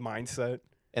his mindset.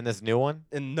 in this new one.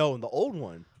 And no, in the old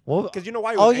one, Well, because you know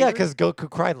why? He was oh yeah, angry? because Goku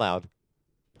cried loud.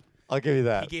 I'll give you He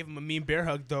that. gave him a mean bear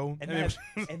hug though. and And it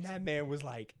that, was- and that man was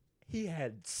like, he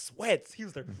had sweats. He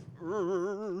was like,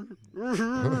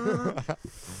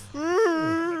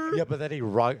 Yeah, but then he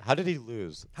rocked. How did he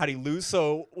lose? how'd he lose?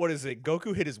 So what is it?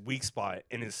 Goku hit his weak spot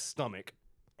in his stomach,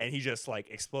 and he just like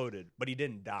exploded, but he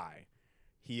didn't die.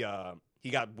 He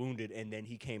got wounded, and then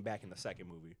he came back in the second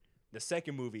movie. The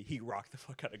second movie, he rocked the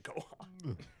fuck out of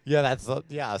Gohan. Yeah, that's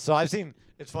yeah. So I've seen.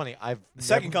 It's funny.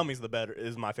 Second never- Coming's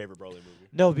is my favorite Broly movie.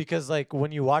 No, because like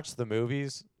when you watch the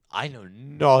movies, I know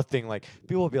nothing. Like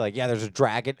people will be like, "Yeah, there's a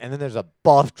dragon, and then there's a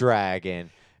buff dragon,"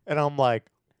 and I'm like,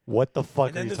 "What the fuck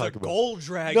And are then you there's a talking about?" gold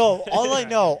dragon.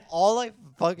 No, all I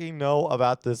fucking know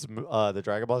about this the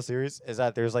Dragon Ball series is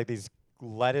that there's like these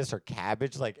lettuce or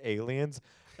cabbage like aliens,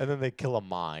 and then they kill a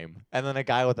mime, and then a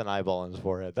guy with an eyeball in his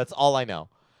forehead. That's all I know.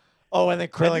 Oh, and then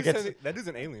Krillin that dude's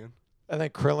an alien. and then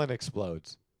Krillin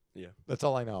explodes. Yeah. That's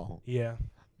all I know. yeah.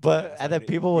 But and then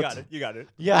people you would got it. You got it.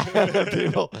 yeah,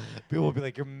 people will be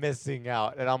like, "You're missing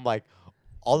out," and I'm like,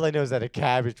 all I know is that a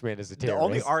cabbage man is a The terrorist.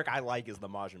 only arc I like is the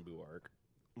Majin Buu arc.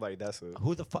 Like that's it.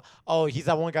 Who the fuck? Oh, he's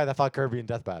that one guy that fought Kirby in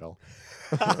Death Battle.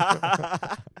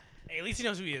 Hey, at least he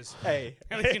knows who he is. Hey,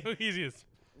 At least he knows who he is.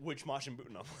 which Majin Buu?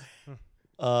 No.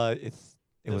 It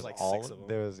There's was like all 6 of 'em.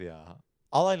 there was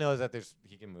All I know is that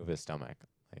he can move his stomach.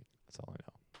 Like that's all I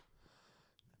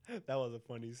know. That was a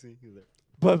funny scene. He was like,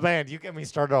 But man, you get me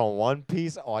started on One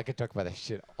Piece. Oh, I could talk about that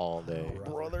shit all day.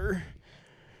 brother.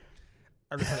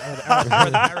 I'd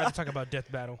rather talk about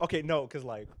Death Battle. Okay, no, because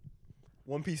like,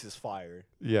 One Piece is fire.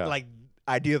 Yeah. Like,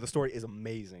 idea of the story is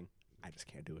amazing. I just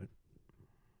can't do it.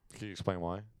 Can you explain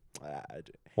why? I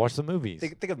Watch the movies.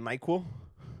 think of NyQuil.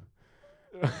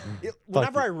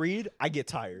 Whenever you. I read, I get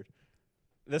tired.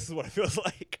 This is what it feels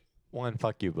like. One,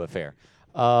 fuck you, but fair.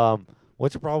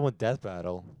 What's your problem with Death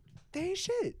Battle? They ain't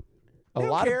shit. A They don't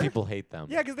lot care. of people hate them.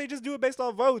 Yeah, because they just do it based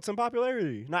off votes and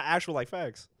popularity, not actual like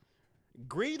facts.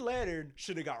 Green Lantern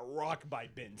should have got rocked by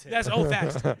Ben 10. That's old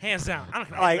facts, hands down. I don't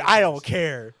care. like I don't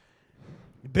care.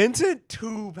 Benton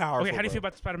too powerful. Okay, how do you bro. feel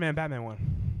about the Spider-Man Batman one?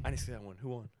 I need to see that one. Who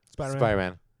won? Spider-Man.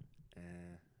 Spider-Man.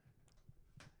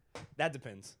 That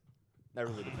depends. That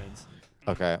really depends.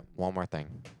 Okay, one more thing.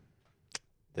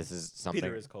 This is something.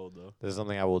 Peter is cold though. This is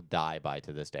something I will die by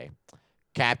to this day.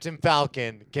 Captain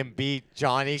Falcon can beat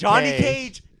Johnny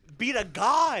Cage beat a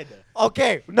god.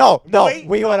 Okay, no, Wait,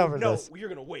 we went over no, this. you're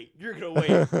gonna wait. You're gonna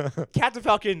wait. Captain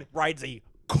Falcon rides a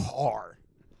car.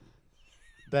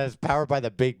 That is powered by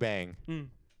the Big Bang.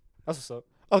 That's what's up.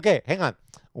 Okay, hang on.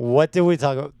 What did we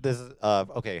talk about? This is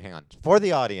okay. Hang on. For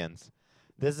the audience,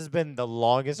 this has been the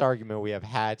longest argument we have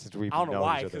had since we've I don't know known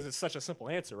why, each because other. it's such a simple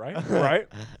answer, right? Right?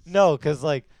 No, because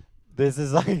like this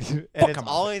is like, and it's on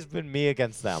my always been me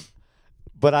against them,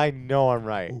 but I know I'm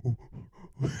right.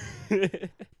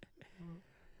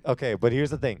 Okay, but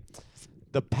here's the thing: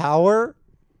 the power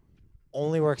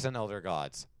only works on elder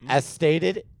gods, as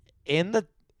stated in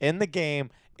the game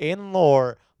in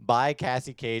lore by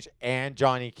Cassie Cage and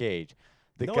Johnny Cage.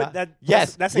 No,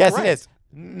 yes, that's yes, it incorrect. is.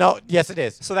 No, yes, it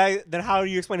is. So then how do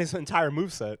you explain his entire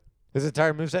moveset? His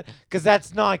entire moveset, because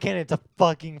that's not canon. It's a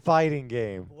fucking fighting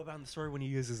game. What about in the story when he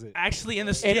uses it? Actually, in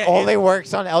the It only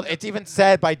works on elder. It's even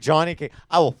said by Johnny Cage.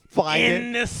 I will find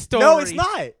in it. the story. No, it's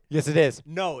not. Yes, it is.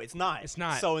 No, it's not. It's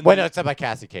not. So Wait, no, it's said by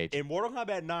Cassie Cage. in Mortal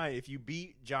Kombat 9, if you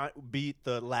beat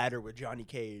the ladder with Johnny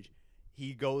Cage,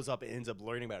 he goes up and ends up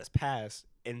learning about his past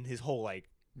and his whole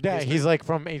Yeah, history. he's like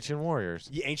from Ancient Warriors.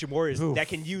 The ancient warriors Oof. that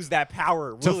can use that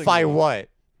power To willingly. fight what?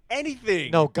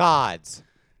 Anything. No, gods.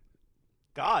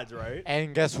 Gods, right?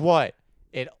 And guess what?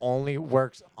 It only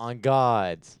works on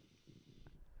gods.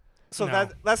 So No.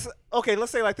 that's okay.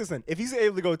 Let's say it like this then. If he's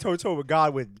able to go toe to toe with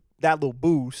God with that little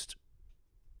boost,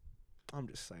 I'm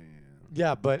just saying.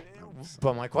 Yeah, but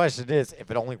my question is, if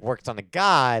it only works on a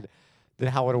god, then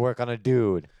how would it work on a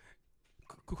dude?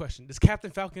 Good question. Is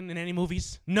Captain Falcon in any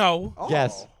movies? No. Oh.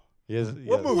 Yes. He has,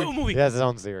 What movie? What movie? He has his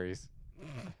own series.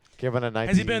 Given a 19.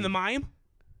 Has he been in the mime?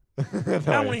 No, I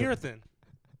don't want to hear it then.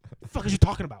 The fuck is you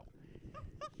talking about?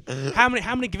 How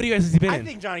many video games has he been I in?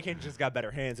 think Johnny Cage just got better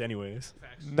hands, anyways.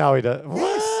 No, he doesn't.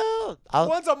 Well,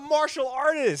 One's a martial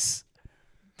artist.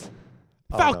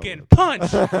 Falcon punch.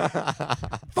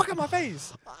 Fuck in my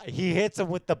face. He hits him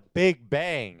with the Big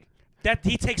Bang. That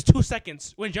he takes 2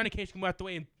 seconds when Johnny Cage can go out the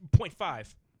way in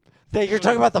 0.5. Hey, you're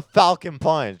talking about the Falcon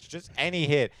Punch. Just any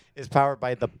hit is powered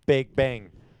by the Big Bang.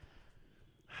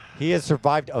 He has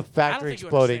survived a I don't factory think you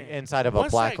exploding understand. inside of a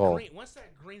Once black that hole. once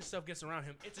that green stuff gets around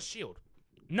him, it's a shield.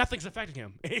 Nothing's affecting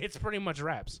him. It's pretty much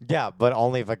wraps. Yeah, but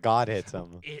only if a god hits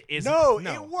him. It is No,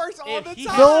 it works all If the he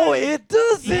time. No, it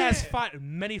doesn't. He has fought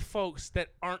many folks that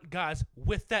aren't gods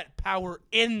with that power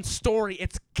in story.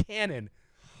 It's canon.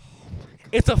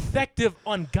 It's effective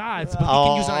on gods, but he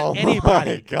can use it on Oh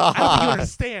anybody. my God. I don't think you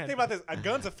understand. Think about this. A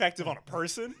gun's effective on a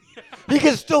person. He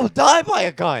can still die by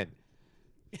a gun.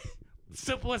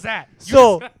 Simple as that.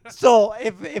 So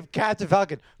if Captain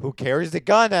Falcon, who carries the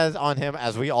gun as on him,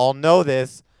 as we all know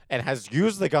this, and has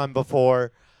used the gun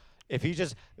before, if he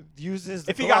just uses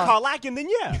the If he got Glock- caught lacking, then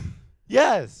yeah.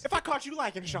 yes. If I caught you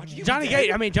lacking, shot you. Johnny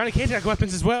Cage. I mean, Johnny Cage got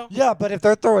weapons as well. Yeah, but if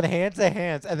they're throwing hands to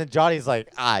hands, and then Johnny's like,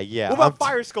 yeah. What about I'm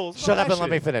fire skulls? Shut up and let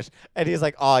me finish. And he's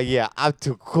like, oh, yeah, I'm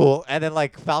too cool. And then,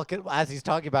 like, Falcon, as he's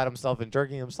talking about himself and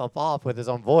jerking himself off with his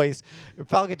own voice,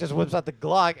 Falcon just whips out the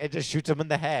Glock and just shoots him in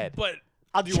the head. But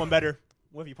I'll do one better.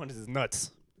 What if he punches his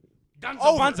nuts? Dunzo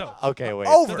Over. Bunzo. Okay, wait.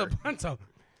 Over. Dunzo Bunzo.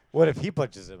 What if he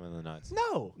punches him in the nuts?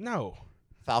 No. No.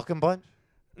 Falcon punch?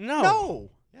 No.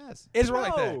 Yes. It's wrong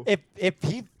like that. No. If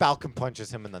he Falcon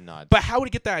punches him in the nuts But how would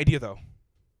he get that idea though?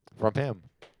 from him.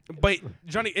 But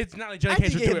Johnny, it's not like Johnny I Cage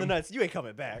think would you do hit in the it. nuts. You ain't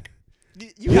coming back.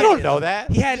 You don't know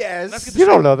that. He had. Yes. Let's get You this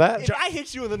don't know that. If I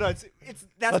hit you in the nuts,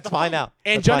 that's Let's the find fun. out.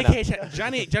 And Let's Johnny find Cage,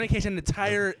 Johnny Cage had an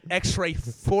entire X-ray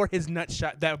for his nut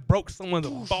shot that broke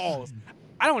someone's balls.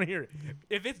 I don't want to hear it.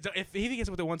 If he gets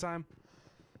it with it one time,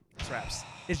 it's raps.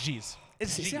 It's G's.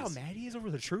 It's You G's. see how mad he is over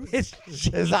the truth? It's G's.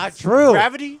 It's not true.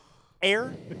 Gravity,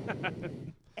 air,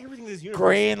 everything in this universe.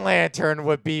 Green Lantern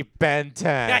would be Ben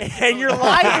 10. And you're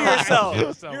lying to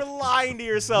yourself. So- You're lying to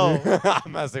yourself.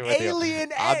 I'm messing with you.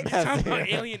 Alien I'm X. messing. Talking about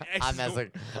Alien X. I'm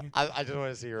messing. I just want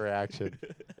to see your reaction.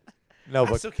 No, I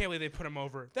but still can't believe they put him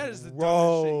over. That is the Bro.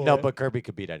 dumbest shit. no, but Kirby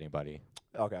could beat anybody.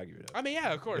 Okay, I'll give you that. I mean,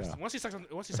 yeah, of course. Yeah. Once he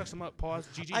sucks him up, pause.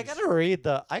 GG's. I gotta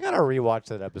rewatch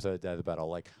that episode of Death Battle.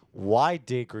 Like, why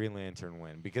did Green Lantern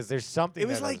win? Because there's something. It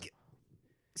was that like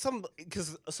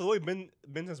because the way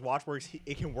Benson's watch works,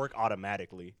 it can work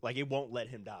automatically. Like it won't let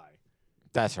him die.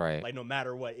 that's right. Like no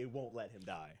matter what, it won't let him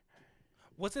die.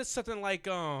 Was it something like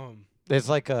It's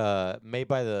like made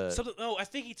by the. something? No, I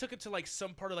think he took it to like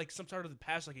some part of the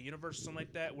past, like a universe, or something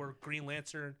like that, where Green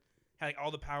Lantern had like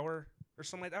all the power or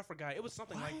something like that. I forgot. It was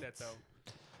something like that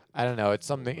though. I don't know. It's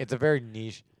something. It's a very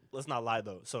niche. Let's not lie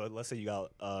though. So let's say you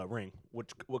got a ring. What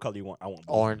color do you want? I want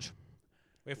blue. Orange.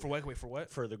 Wait for what? Wait for what?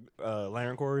 For the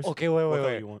lantern cores. Okay, wait, What wait, color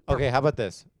wait. you want? Okay, how about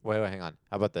this? Wait, hang on.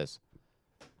 How about this?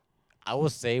 I will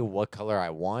say what color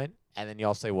I want, and then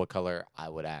y'all say what color I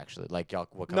would actually like. Y'all,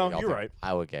 what color? No, y'all you're think right.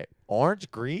 I would get orange,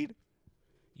 greed.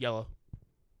 Yellow.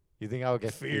 You think I would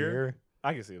get fear?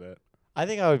 I can see that. I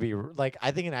think I would be like. I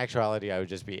think in actuality I would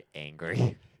just be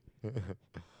angry.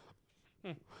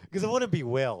 Because it wouldn't be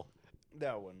Will.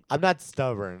 That one. I'm not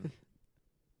stubborn.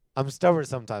 I'm stubborn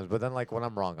sometimes, but then like when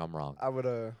I'm wrong, I'm wrong. I would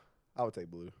take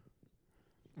blue.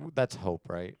 That's hope,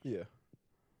 right? Yeah.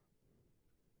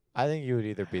 I think you would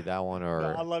either be that one or. No,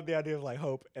 I love the idea of like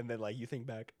hope, and then like you think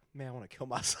back, man, I want to kill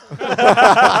myself.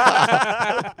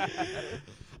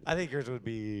 I think yours would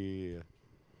be.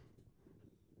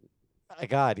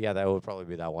 God, yeah, that would probably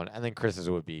be that one. And then Chris's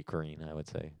would be green, I would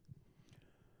say.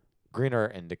 Green or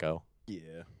indigo.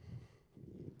 Yeah.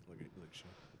 Look at you.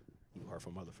 You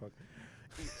heartful motherfucker.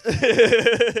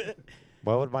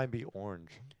 Why would mine be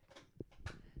orange?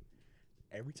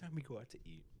 Every time we go out to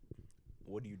eat,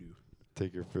 what do you do?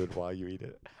 Take your food while you eat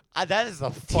it. That is the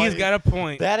He's funny. got a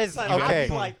point. That is Like, okay. I'd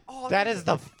be like, oh, That is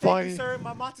the thank funny. you, sir.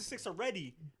 My matzo sticks are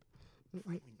ready. Right,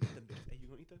 when you eat them, hey, you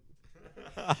gonna eat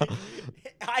them?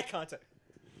 Eye contact.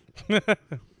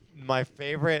 my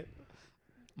favorite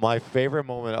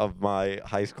moment of my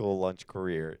high school lunch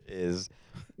career is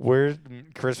where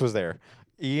Chris was there.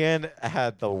 Ian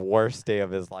had the worst day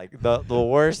of his life. The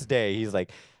worst day. He's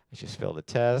like, I just failed a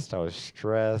test. I was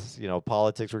stressed. You know,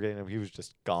 politics were getting him. He was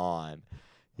just gone.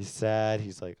 He's sad.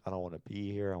 He's like, I don't want to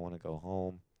be here. I want to go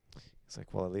home. He's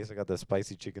like, well, at least I got the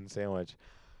spicy chicken sandwich.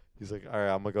 He's like, all right,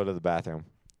 I'm going to go to the bathroom.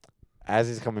 As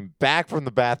he's coming back from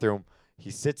the bathroom,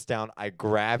 he sits down. I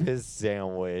grab his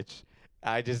sandwich.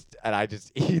 I just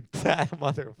eat that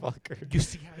motherfucker. You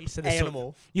see how he said it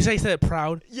Animal. You say he said it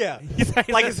proud? Yeah. You say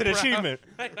he Like said it's an it proud? achievement.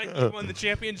 Like you won the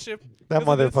championship? That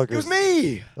Because of motherfucker. It was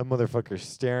me. That motherfucker's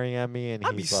staring at me, and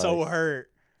I'd be he's so like,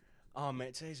 hurt. Oh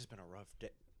man, today's just been a rough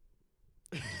day.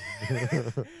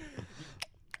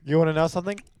 You want to know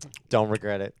something? Don't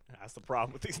regret it. That's the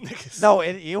problem with these niggas. No,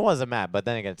 Ian wasn't mad, but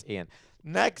then again, it's Ian.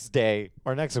 Next day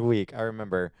or next week, I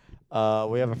remember we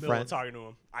have a Middle friend. of talking to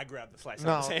him, I grabbed the slice.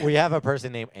 No, out of his hand. we have a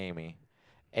person named Amy.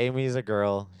 Amy's a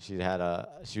girl. She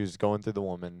was going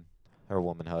through her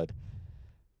womanhood.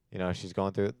 You know, she's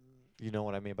going through. You know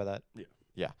what I mean by that? Yeah.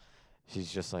 Yeah.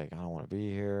 She's just like, I don't want to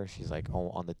be here. She's like,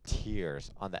 on the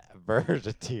verge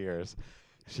of tears.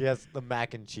 She has the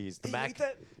mac and cheese. You eat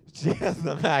that? She has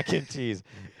the mac and cheese.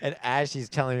 And as she's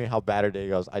telling me how bad her day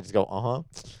goes, I just go,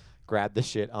 grab the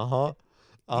shit,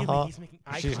 He's making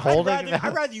eye She's contact. holding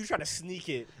I'd rather you try to sneak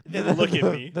it than look at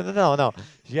me. No.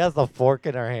 She has the fork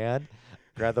in her hand.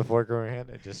 Grab the fork in her hand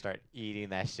and just start eating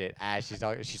that shit. As she's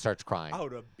talking, she starts crying. I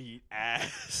would have beat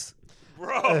ass,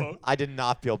 bro. I did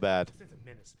not feel bad.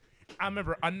 I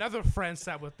remember another friend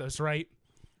sat with us, right?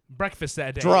 Breakfast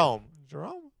that day. Jerome.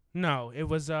 No, it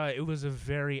was a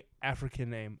very African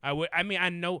name. I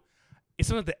know it's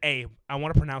something with the A. I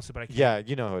want to pronounce it, but I can't. Yeah,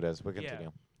 you know who it is. We'll Yeah.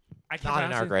 continue. I can't Not in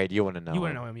pronounce our it. grade. You wouldn't know. You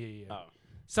wouldn't know him, yeah. Oh.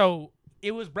 So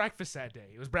it was breakfast that day.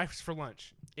 It was breakfast for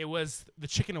lunch. It was the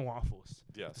chicken and waffles.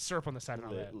 Yes. The syrup on the side and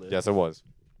all that. Yes, it was.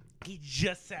 He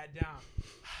just sat down.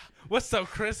 What's up,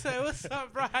 Chris? Hey, what's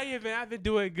up, bro? How you been? I've been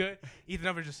doing good. Ethan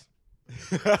over just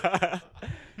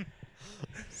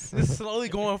slowly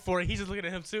going for it. He's just looking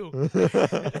at him too. You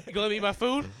gonna let me eat my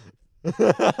food?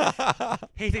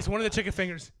 He takes one of the chicken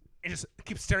fingers and just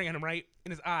keeps staring at him right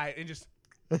in his eye and just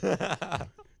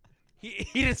he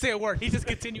didn't say a word. He just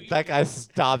continued eating. That guy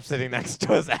stopped sitting next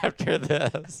to us after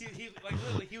this. He like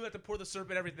literally he would have to pour the syrup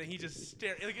and everything. He just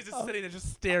stared. Like he's just sitting there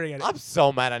just staring at it. I'm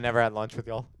so mad I never had lunch with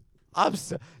y'all. Our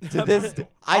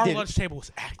lunch table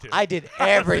was active. I did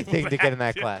everything to get in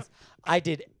that class. I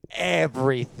did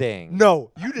everything.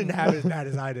 No, you didn't have it as bad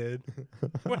as I did.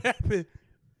 What happened?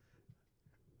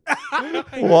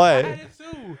 What? I had it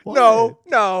too.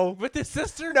 No. With his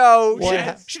sister? No,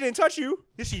 What? she didn't touch you.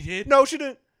 Yes, she did. No, she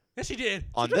didn't. Yes, she did.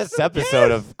 On this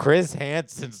episode of Chris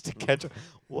Hansen's To Catch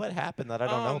what happened that I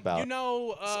don't know about? You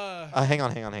know, Hang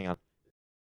on.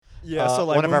 Yeah, so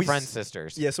like one of when our we friend's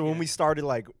sisters. Yeah, so when we started,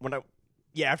 like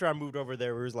after I moved over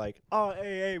there, we was like, oh,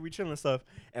 hey, we chilling and stuff,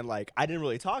 and like I didn't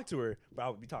really talk to her, but I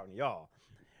would be talking to y'all.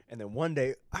 And then one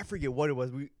day, I forget what it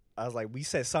was. I was like, we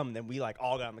said something, then we like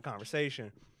all got in the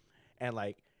conversation, and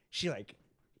like she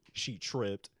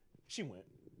tripped, she went.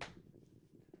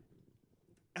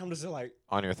 I'm just like,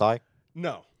 On your thigh?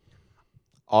 no,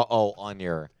 On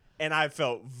your. and I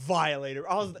felt violated.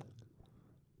 I was.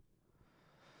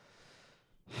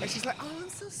 And she's like, "Oh, I'm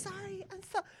so sorry.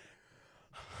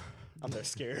 I'm there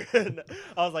scared."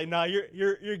 I was like, "Nah, you're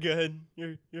good.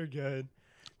 You're good."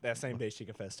 That same day, she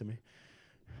confessed to me.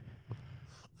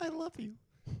 I love you.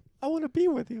 I want to be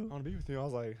with I you. want to be with you. I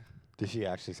was like, Did she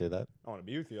actually say that? I want to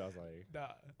be with you. I was like, nah,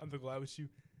 I'm so glad with you.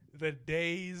 The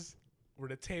days where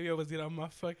the Tavio was getting on my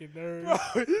fucking nerves. bro,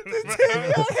 I hated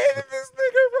this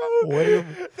nigga, bro. What do you-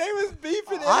 They was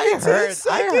beefing.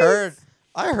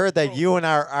 I heard that you and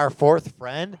our fourth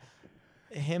friend,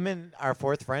 him and our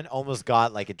fourth friend almost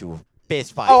got like into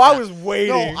fist fight. Oh, I was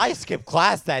waiting. No, I skipped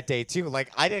class that day too.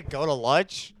 Like I didn't go to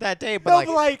lunch that day, but No, like,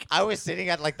 but, like, I was sitting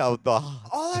at like the.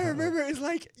 all I remember is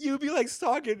like you'd be like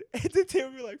stalking, and the tail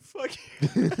would be like, "Fuck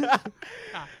you."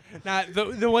 Now,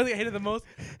 the one thing I hated the most,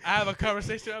 I have a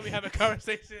conversation. We have a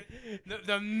conversation.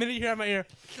 The minute you hear in my ear,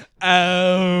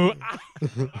 oh.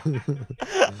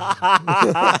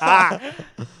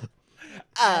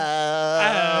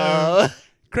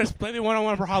 Chris, play me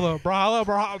one-on-one Brawlhalla.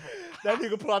 Brawlhalla. That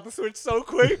nigga pull out the switch so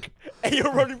quick, and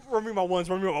you're run me my ones.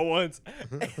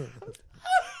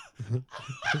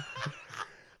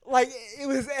 Like it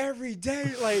was every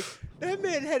day. Like that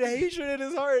man had a hatred in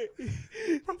his heart.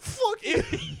 Fuck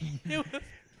you.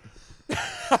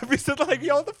 I'd be sitting like,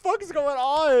 yo, what the fuck is going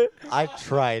on? I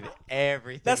tried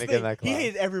everything That's to the get in thing. that class. He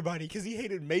hated everybody because he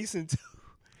hated Mason too.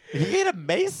 He hated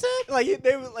Mason? Like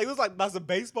they was like, it was like about some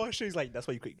baseball shit. He's like, that's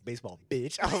why you quit baseball,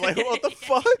 bitch. I was like, what the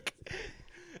fuck?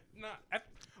 No,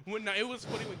 it was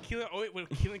funny when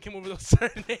Keelan came over those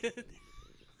certain days.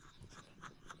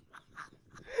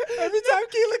 Every time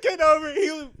Keelan came over, he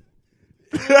was.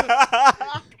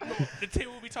 The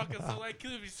table will be talking so like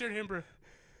Keelan would be staring at him,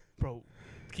 bro.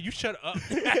 Can you shut up?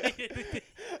 Look at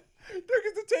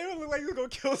the table, looked like he was gonna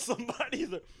kill somebody. He's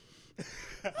like,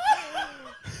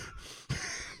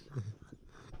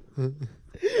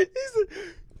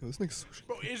 this nigga.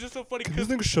 Bro, it's just so funny Can this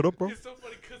because nigga shut up, bro? it's so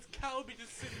funny because Cal would be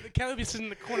just sitting. Cal would be sitting in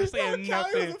the corner No, saying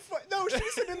Callie nothing. no, she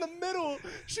was sitting in the middle.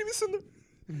 She was in the.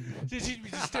 She'd be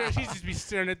just staring. She'd just be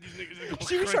staring at these niggas. And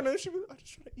She was going trying to. I'm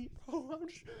just trying to eat, bro. I'm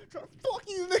just trying to fuck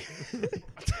you, nigga.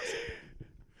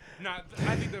 Nah,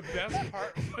 I think the best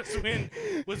part was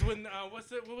when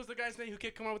what was the guy's name who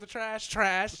kept coming out with the trash?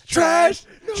 Trash.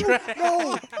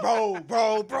 No,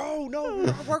 bro, no.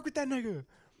 I work with that nigga.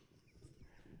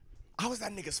 I was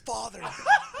that nigga's father.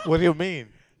 What do you mean?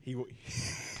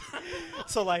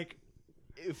 So like,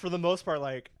 for the most part,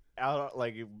 like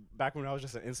back when I was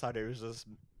just an insider, it was just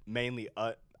mainly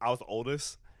I was the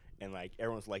oldest, and like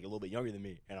everyone's like a little bit younger than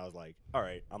me, and I was like, all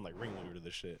right, I'm like ringleader to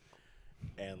this shit,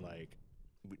 and like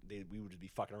we would just be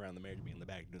fucking around the marriage, be in the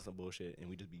back doing some bullshit, and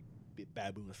we'd just be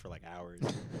baboons for like hours,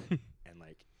 and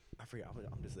like I forget,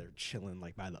 I'm just there chilling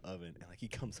like by the oven, and like he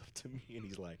comes up to me and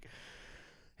he's like,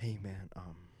 hey man,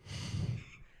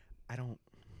 I don't.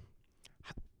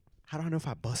 How do I know if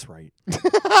I bust right?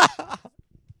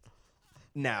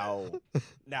 Now,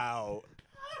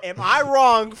 am I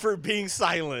wrong for being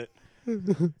silent?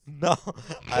 No.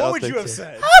 What would you have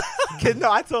said?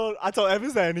 No, I told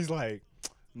Evans that, and he's like,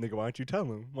 "Nigga, why don't you tell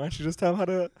him? Why don't you just tell him how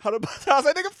to bust?" I was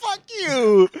like, "Nigga, fuck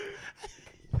you."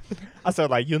 I said,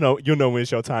 like, you'll know when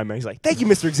it's your time, man. He's like, "Thank you,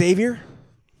 Mr. Xavier."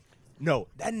 No,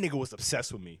 that nigga was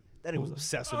obsessed with me. That nigga was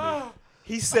obsessed with me.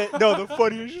 He said, no, the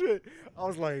funniest shit. I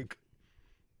was like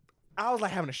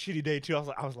having a shitty day too. I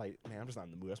was like, man, I'm just not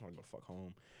in the mood. I just want to go fuck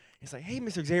home. He's like, hey,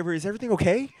 Mr. Xavier, is everything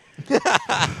okay?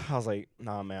 I was like,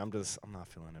 nah, man, I'm not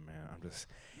feeling it, man.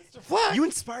 Mr. Flack. You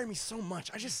inspire me so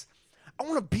much. I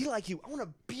want to be like you. I want to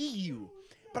be you.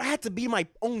 But I had to be my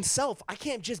own self. I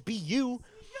can't just be you.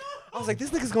 I was like, this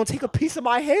nigga's going to take a piece of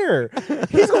my hair.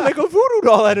 He's going to make a voodoo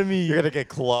doll out of me. You're going to get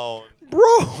cloned.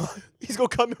 Bro, he's going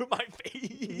to come in with my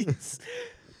face.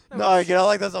 No, you know,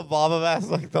 like that's a Obama mask,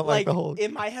 like the whole.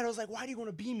 In my head, I was like, why do you want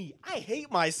to be me? I hate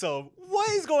myself. What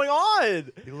is going on?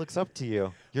 He looks up to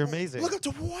you. You're amazing. Look up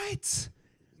to what?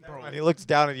 Bro, and he looks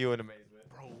down at you in amazement.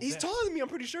 Bro, He's taller than me, I'm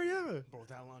pretty sure, yeah. Bro,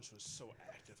 that lunch was so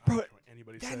active. Bro, I don't care what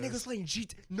anybody That says. nigga's playing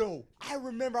GT. No, I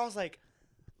remember I was like,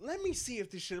 let me see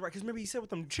if this shit is right. Because remember he said with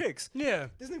them chicks. Yeah.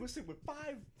 This nigga was sitting with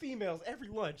 5 females every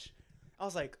lunch. I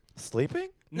was like, Sleeping?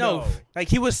 No. Like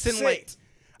he was sitting like.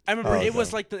 I remember it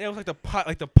was like the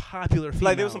popular females.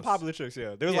 Like there was some popular chicks,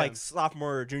 yeah. There was Yeah. like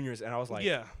sophomore or juniors, and I was like,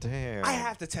 Yeah. Damn. I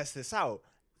have to test this out.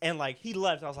 And like he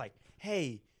left. I was like,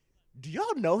 hey, do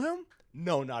y'all know him?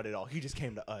 No, not at all. He just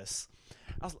came to us.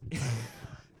 I was like,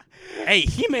 Hey,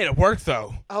 he made it work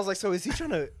though. I was like, so is he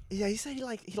trying to? Yeah, he said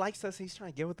he likes us. He's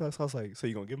trying to get with us. I was like, so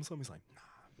you gonna give him something? He's like,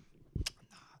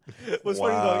 nah. What's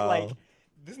funny though? Like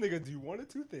this nigga do one of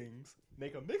two things: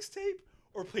 make a mixtape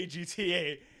or play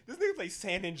GTA. This nigga play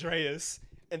San Andreas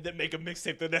and then make a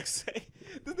mixtape the next day.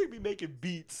 This nigga be making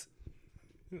beats.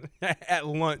 At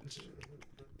lunch.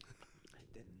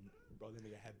 Bro, that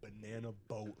nigga had banana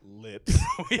boat lips.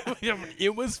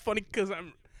 It was funny because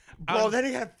Bro, that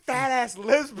nigga had fat ass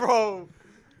lips, bro.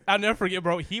 I'll never forget,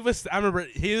 bro. I remember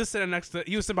he was sitting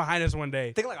behind us one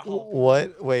day. Think like a Hulk.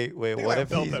 What? Wait. like What a if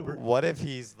bell he's pepper. what if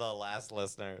he's the last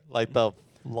listener? Like the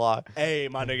lot. Hey,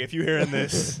 my nigga, if you hearing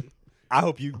this, I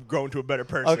hope you grow into a better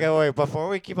person. Okay, wait. Before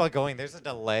we keep on going, there's a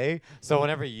delay. So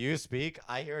whenever you speak,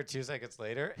 I hear it 2 seconds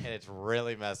later, and it's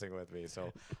really messing with me.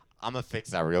 So I'm gonna fix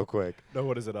that real quick. No,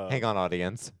 what is it? Hang on,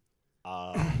 audience.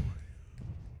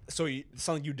 So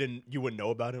something you wouldn't know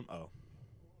about him? Oh.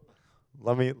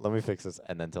 Let me fix this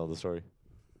and then tell the story.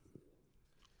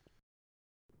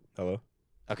 Hello?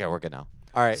 Okay, we're good now.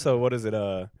 All right. So what is it?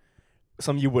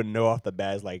 Something you wouldn't know off the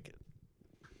bat is like,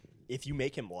 if you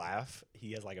make him laugh,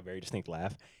 he has like a very distinct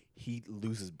laugh. He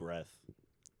loses breath.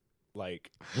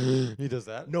 Like he does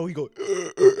that? no, he goes.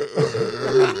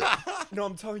 No,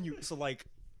 I'm telling you. So like,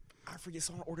 I forget.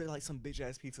 Someone ordered like some bitch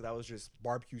ass pizza that was just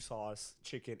barbecue sauce,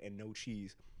 chicken, and no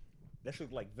cheese. That shit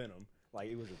looked like Venom. Like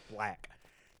it was just black.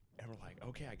 And we're like,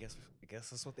 okay, I guess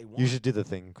that's what they want. You should do the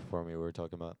thing for me we were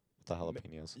talking about. The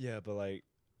jalapenos. Yeah, but like,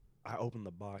 I opened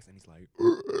the box and he's like,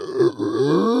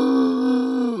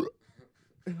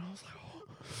 and I was like, oh, what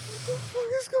the fuck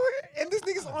is going on? And this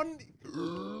nigga's on,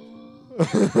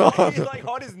 he's like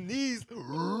on his knees. I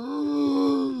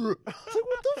was like,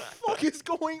 what the fuck is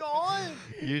going on?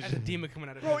 You That's a demon coming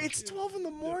out of Bro, him. it's 12 in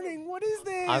the morning. What is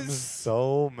this? I'm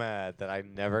so mad that I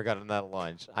never got on that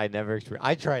lunch. I never experienced.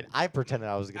 I tried. I pretended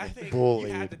I was I getting think bullied.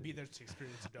 you had to be there to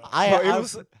experience it, dog.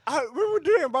 We were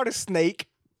doing about a snake.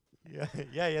 Yeah,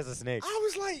 yeah, he has a snake. I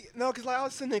was like, no, because like, I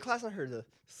was sitting in class and I heard the.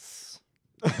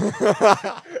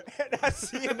 And I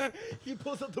see him. He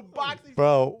pulls up the box.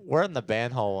 Bro, we're in the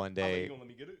band hall one I was like, day. you gonna let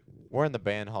me get it? We're in the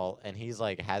band hall, and he's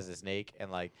like has a snake,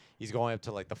 and like he's going up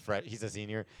to like the fresh. He's a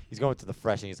senior. He's going to the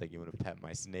fresh, and he's like, "You want to pet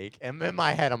my snake?" And in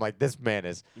my head, I'm like, "This man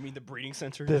is. You mean the breeding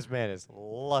center? This man is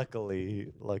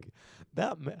luckily like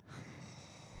that man."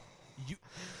 You,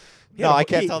 No, I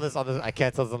can't tell this on this. I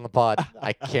can't tell this on the pod.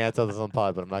 I can't tell this on the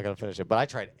pod, but I'm not gonna finish it. But I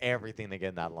tried everything to get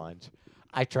in that lunch.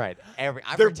 I tried every.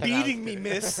 I They're pretended I was beating me, good.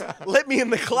 miss. Let me in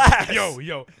the class.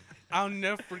 yo, I'll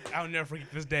never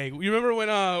forget this day. You remember when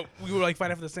we were like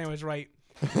fighting for the sandwich, right?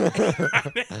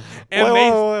 And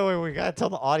Wait. We gotta tell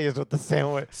the audience what the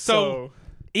sandwich. So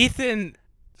Ethan's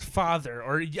father,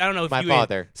 or I don't know if My you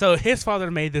father. So his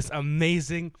father made this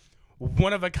amazing,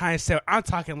 one of a kind sandwich. I'm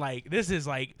talking like this is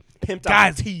like Pimped out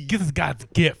God's tea. this is God's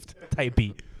gift type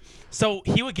beat. So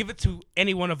he would give it to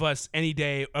any one of us any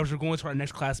day as we're going to our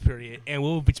next class period, and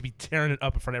we'll be tearing it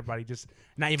up in front of everybody, just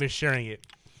not even sharing it.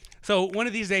 So one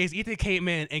of these days, Ethan came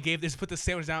in and put the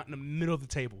sandwich down in the middle of the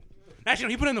table. Actually, no,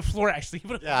 he put it on the floor. Actually, he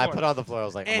put it on Yeah, I the put floor. it on the floor. I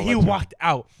was like, And I'm he gonna let you- walked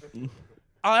out.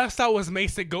 All I saw was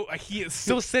Mason go. Like he is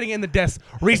still sitting in the desk,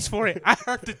 reached for it. I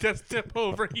heard the desk tip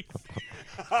over. He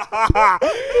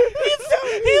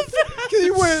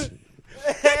went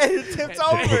and it tipped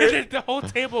over. The whole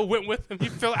table went with him. He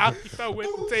fell out. He fell with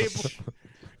the table.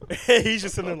 He's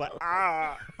just sitting there like,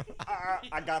 I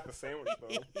got the sandwich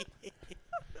though.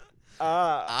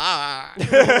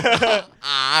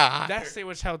 That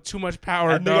sandwich held too much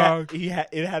power, And dog.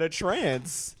 it had a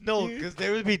trance. No, because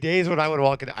there would be days when I would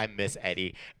walk in. I miss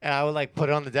Eddie, and I would like put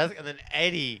it on the desk, and then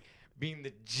Eddie, being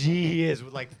the G he is,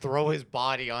 would like throw his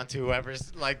body onto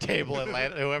whoever's like table and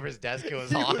whoever's desk it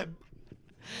was on.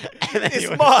 And then It's he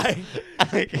would- mine.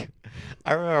 Like,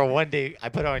 I remember one day I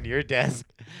put it on your desk,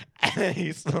 and then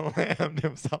he slammed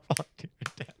himself onto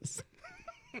your desk.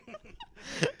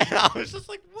 And I was just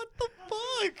like, what the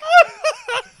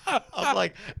fuck? I'm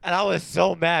like, and I was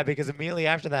so mad because immediately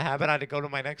after that happened, I had to go to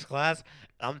my next class.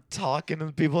 And I'm talking to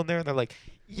the people in there, and they're like,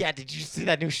 yeah, did you see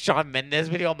that new Shawn Mendes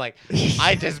video? I'm like,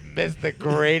 I just missed the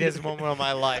greatest moment of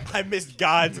my life. I missed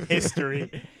God's history.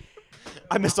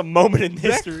 I missed a moment in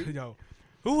history. Yo,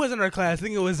 who was in our class? I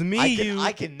think it was me,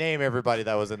 I can name everybody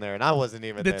that was in there, and I wasn't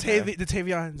even there. man. the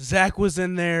Tavion. Zach was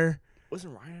in there.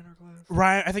 Wasn't Ryan in our class?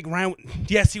 Ryan, I think Ryan.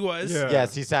 Yes, he was. Yeah.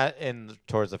 Yes, he sat in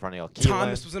towards the front of y'all.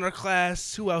 Thomas was in our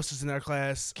class. Who else was in our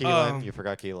class? Keelan, you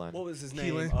forgot Keelan. What was his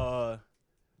Keelan. name?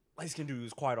 Light-skinned dude who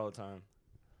was quiet all the time.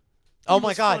 Oh He my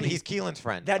was God, funny. he's Keelan's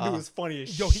friend. That dude was funny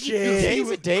as Yo, he-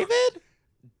 shit. David?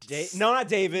 No, not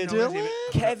David. No, not David.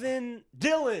 Kevin.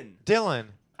 Dylan.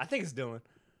 I think it's Dylan.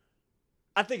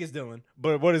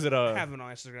 But what is it? I have him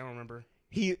on Instagram. I don't remember.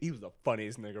 He was the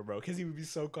funniest nigga, bro. Because he would be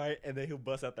so quiet, and then he'll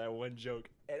bust out that one joke,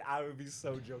 and I would be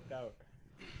so joked out.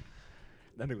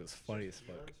 That nigga was funny as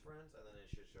fuck.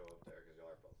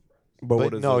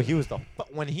 But no, he was the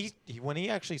when he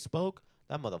actually spoke,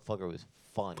 that motherfucker was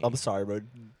funny. I'm sorry, bro.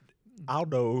 I don't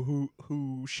know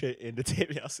who shit in the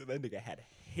TV house. That nigga had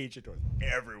hatred towards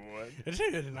everyone. This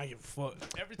nigga did not give a fuck.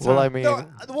 Every time. Well, I mean, No,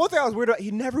 the one thing I was weird about,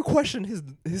 he never questioned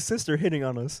his sister hitting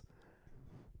on us.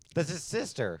 that's his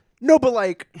sister. No, but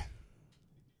like,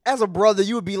 as a brother,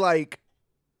 you would be like,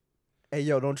 "Hey,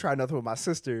 yo, don't try nothing with my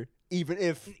sister, even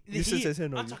if your sister's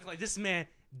hitting on I'm you." talking like this man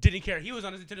didn't care. He was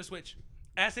on his Nintendo Switch.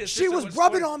 As his She sister was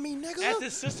rubbing flirting- on me, nigga. As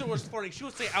his sister was flirting, she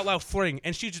would say out loud flirting,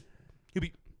 and he'd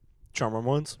be Charm on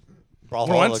ones. Bro,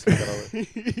 For once? look at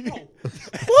it.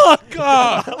 Fuck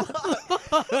off!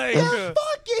 Like,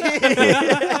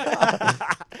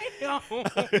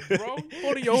 bro,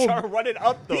 funny You start running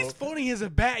up though. He's funny as a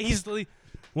bat. He's like,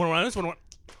 wanna run this one?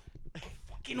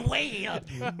 Fucking way up,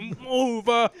 move.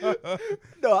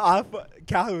 No,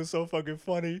 Callie was so fucking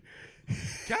funny.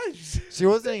 Guys, She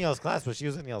wasn't in y'all's class, but she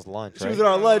was in y'all's lunch, She right? was in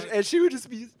our lunch, and she would just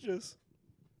be just.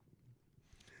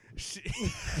 she,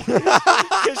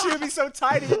 Cause she would be so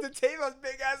tiny, and the table was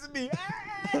big as me.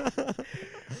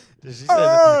 Did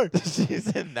she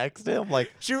sit next to him? Like,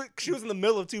 She was in the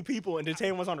middle of two people, and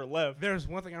Detained was on her left. there's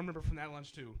one thing I remember from that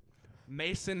lunch too.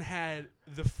 Mason had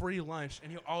the free lunch,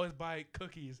 and he'll always buy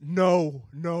cookies. No,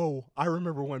 I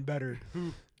remember one better.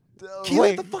 He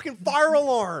wait. lit the fucking fire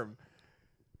alarm.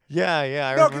 yeah, I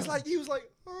No, remember. because like he was like,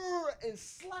 and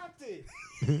slapped it.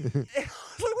 And I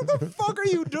was like, what the fuck are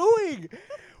you doing?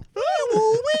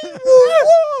 Wait,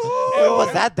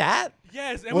 was that?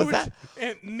 Yes, and Was we were that-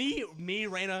 and me,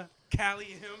 Raina, Callie,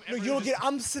 and him. No, and you we were don't get. just-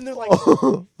 I'm sitting there like,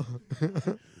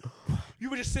 You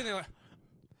were just sitting there like,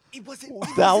 it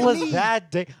wasn't. That was me.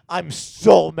 that day. I'm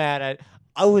so mad at.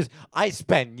 I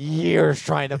spent years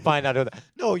trying to find out who that.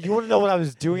 No, you want to know what I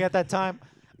was doing at that time?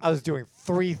 I was doing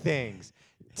 3 things: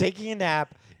 taking a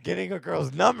nap, getting a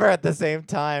girl's number at the same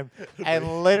time,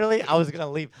 and literally I was gonna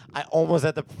leave. I almost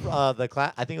had the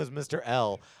class. I think it was Mr.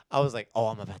 L. I was like, oh,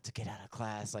 I'm about to get out of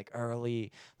class like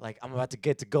early. Like I'm about to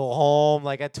get to go home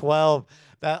like at 12.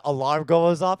 That alarm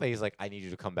goes off, and he's like, I need you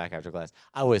to come back after class.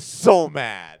 I was so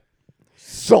mad.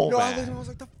 So No, mad. I was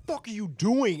like, the fuck are you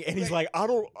doing? And he's like, I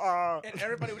don't. and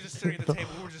everybody was just sitting at the table.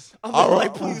 We were just. I'm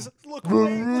like, please look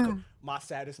away. Look. My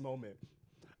saddest moment.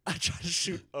 I tried to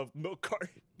shoot a milk carton.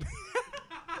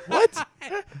 What?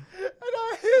 And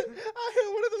I hit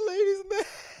one of the ladies in the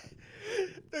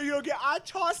head. No, you don't get. I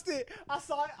tossed it. I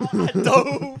saw it. I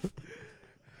dove.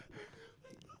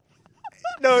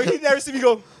 No, you never see me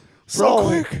go so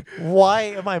Bro, quick. why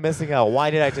am I missing out?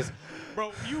 Why did I just...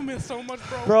 Bro, you miss so much,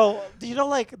 bro. Bro, do you know,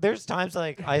 like, there's times,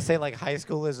 like, I say, like, high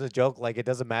school is a joke, like, it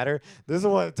doesn't matter. This is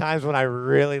one of the times when I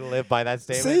really live by that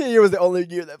statement. Senior year was the only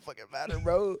year that fucking mattered,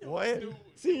 bro. What? Dude,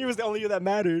 Senior year was the only year that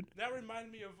mattered. that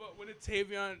reminded me of when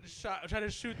Tavion tried to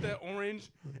shoot that orange,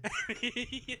 and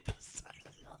he hit the side.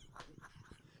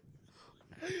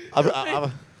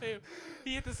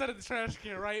 He hit the side of the trash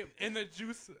can, right? And the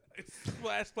juice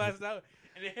splashed out,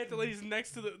 and it hit the ladies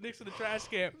next to the trash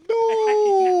can. No.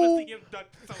 I never seen him duck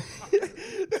so hard.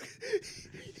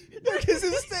 Because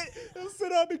he'll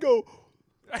sit up and go,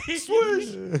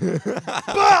 Swish.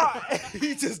 bah!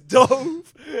 He just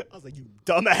dove. I was like, you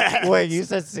dumbass. Wait, you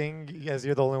said seeing as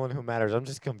you're the only one who matters. I'm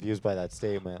just confused by that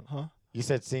statement. Huh? You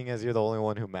said seeing as you're the only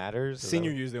one who matters? Is that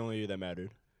Senior what- year is the only year that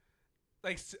mattered.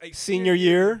 like Senior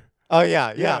year? Oh,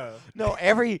 yeah. Yeah. No,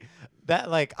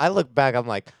 I look back, I'm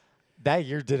like, that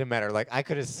year didn't matter. Like, I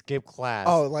could have skipped class.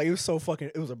 Oh, like it was so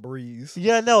fucking, it was a breeze.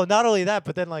 Yeah, no, not only that,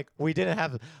 but then, like, we're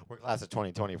class of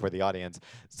 2020 for the audience.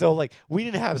 So, like, we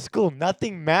didn't have school.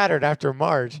 Nothing mattered after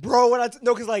March. Bro,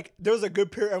 no, because like there was a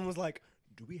good period, everyone was like,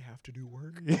 do we have to do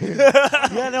work?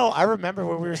 Yeah, no, I remember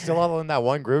when we were still all in that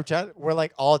one group chat, we're,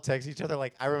 like, all text each other.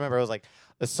 Like, I remember it was, like,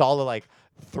 a solid, like,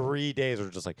 3 days. We're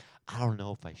just like, I don't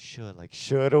know if I should. Like,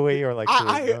 should we? Or, like, should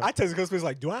we not? I texted Ghostface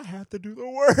like, do I have to do the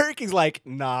work? He's like,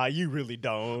 nah, you really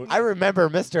don't. I remember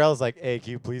Mr. L was like, hey,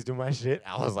 can you please do my shit?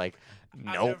 I was like,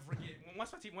 I'll nope. never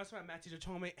forget. Once my math teacher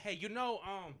told me, hey, you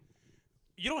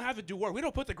don't have to do work. We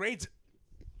don't put the grades.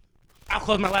 I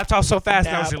closed my laptop so fast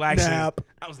and I was relaxing. Nap.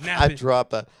 I was I napping.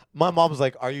 dropped that. My mom was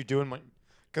like, are you doing my...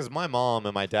 Because my mom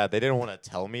and my dad, they didn't want to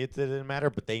tell me it didn't matter,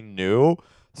 but they knew.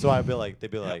 So they'd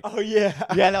be like, Oh yeah.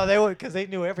 yeah, no, they would, because they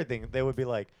knew everything. They would be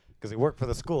like, because they worked for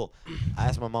the school. I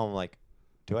asked my mom, I'm like,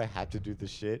 do I have to do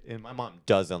this shit? And my mom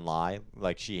doesn't lie.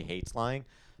 Like, she hates lying.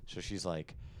 So she's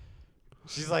like,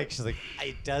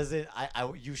 it doesn't,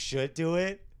 you should do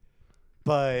it,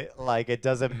 but, like, it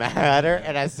doesn't matter.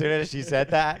 And as soon as she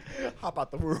said that, Hop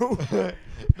out the room.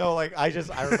 no, like, I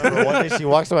remember one day she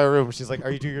walks to my room. She's like,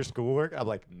 are you doing your schoolwork? I'm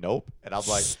like, nope. And I'm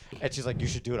like, and she's like, you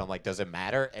should do it. I'm like, does it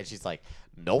matter? And she's like,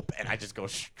 nope. And I just go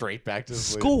straight back to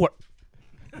sleep. Schoolwork.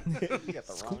 You got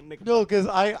the wrong nigga. No, because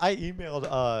I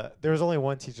emailed, there was only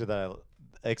one teacher that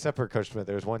except for Coach Smith,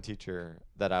 there was one teacher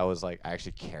that I was like, I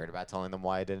actually cared about telling them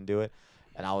why I didn't do it.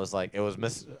 And I was like, it was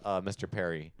Mr.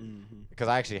 Perry. Because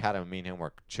I actually had him, me and him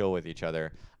were chill with each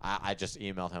other. I just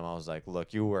emailed him. I was like,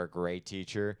 look, you were a great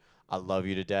teacher. I love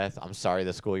you to death. I'm sorry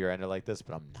the school year ended like this,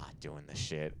 but I'm not doing this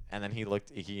shit. And then he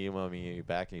emailed me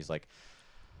back, and he's like,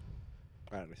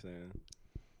 I understand.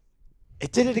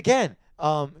 it did it again.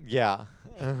 Yeah.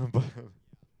 But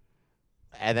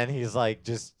And then he's like,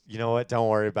 just, you know what? Don't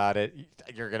worry about it.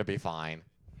 You're going to be fine.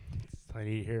 I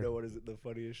need to hear. You know what is it? The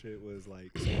funniest shit was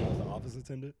like, so I was the office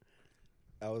attendant.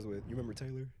 I was with, you remember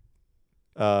Taylor?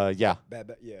 Yeah.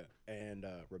 Yeah. And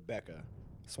Rebecca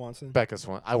Swanson. Becca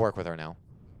Swan. I work with her now.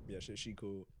 Yeah, she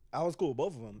cool. I was cool with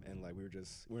both of them. And like, we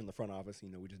were in the front office,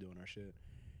 we just doing our shit.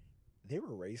 They were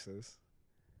racist.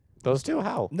 Those two?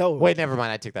 How? No. Wait, never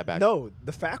mind. I take that back. No,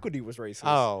 the faculty was racist.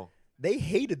 Oh. They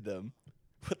hated them,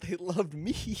 but they loved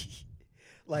me.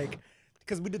 Like,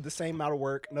 because we did the same amount of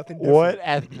work, nothing different. What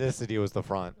ethnicity was the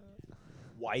front?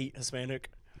 White, Hispanic.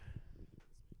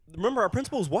 Remember, our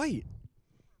principal was white.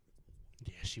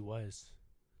 Yeah, she was.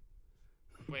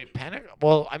 Wait,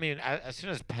 Well, I mean, as soon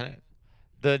as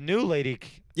the new lady.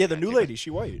 Yeah, the new lady, she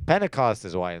white. Pentecost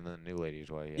is white, and the new lady is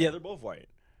white. Yeah, they're both white.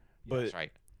 Yeah, But that's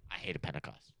right. I hated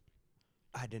Pentecost.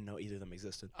 I didn't know either of them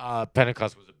existed.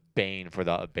 Pentecost was a bane for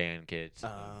the band kids,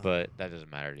 Uh, but that doesn't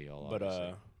matter to y'all. But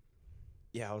obviously.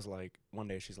 yeah, I was like, one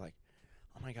day she's like,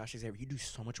 "Oh my gosh, Xavier, you do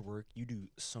so much work. You do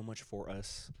so much for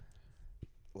us.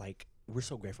 Like, we're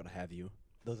so grateful to have you.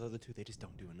 Those other two, they just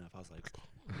don't do enough." I was like,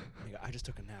 "Nigga, I just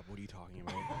took a nap. What are you talking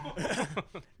about?"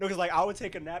 No, because like I would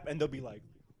take a nap and they'll be like,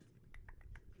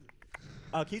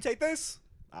 "Can you take this?"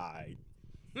 I'd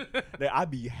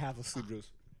be half asleep just.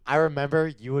 I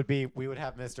remember we would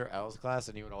have Mr. L's class,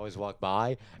 and he would always walk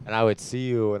by, and I would see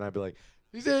you, and I'd be like,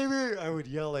 Xavier! I would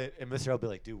yell it, and Mr. L would be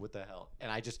like, dude, what the hell?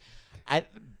 And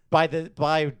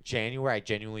by January, I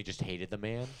genuinely just hated the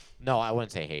man. No, I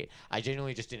wouldn't say hate. I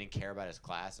genuinely just didn't care about his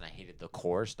class, and I hated the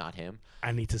course, not him.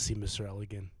 I need to see Mr. L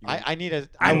again. I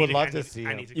would love to see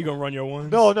him. You gonna run your one?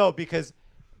 No, because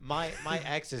my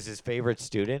ex is his favorite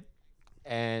student,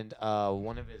 and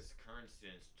one of his current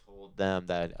students told them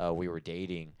that we were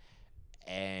dating,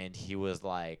 and he was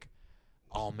like,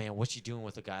 "Oh man, what's she doing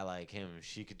with a guy like him?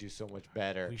 She could do so much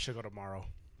better." We should go tomorrow.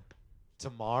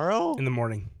 Tomorrow? In the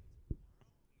morning.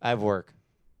 I have work.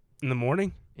 In the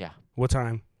morning? Yeah. What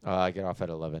time? I get off at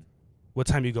 11. What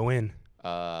time you go in?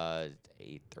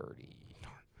 8:30.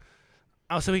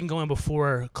 Oh, so we can go in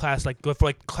before class, like go for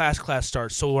like class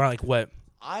starts. So we're like what?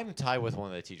 I'm tied with one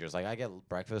of the teachers. Like I get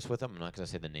breakfast with him. I'm not gonna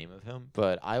say the name of him,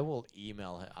 but I will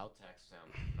email him. I'll text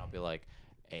him, and I'll be like,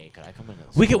 "Hey, could I come in?"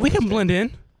 We can blend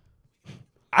in.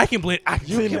 I can blend.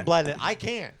 You can blend in. I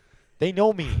can't. They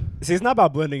know me. See, it's not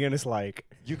about blending in. It's like,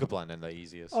 You could blend in the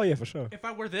easiest. oh yeah, for sure. If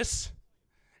I wear this,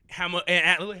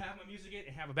 literally have my music in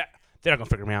and have a back, they're not gonna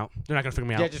figure me out. They're not gonna figure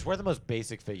me Yeah, out. just wear the most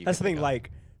basic fit you That's can the thing. think of.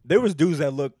 Like, there was dudes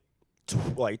that looked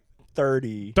like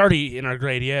 30. 30 in our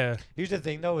grade, yeah. Here's the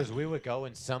thing, though, is we would go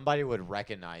and somebody would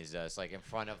recognize us, like in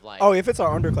front of like. Oh, if it's our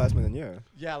underclassmen, then yeah.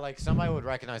 Yeah, like somebody would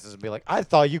recognize us and be like, "I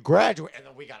thought you graduated," and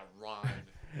then we gotta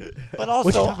run. But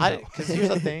also, because here's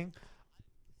the thing,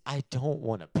 I don't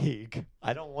want to peak.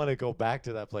 I don't want to go back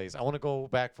to that place. I want to go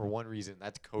back for one reason.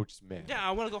 That's Coach Smith. Yeah,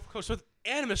 I want to go for Coach Smith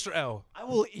and Mr. L. I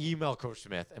will email Coach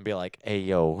Smith and be like, "Hey,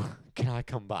 yo, can I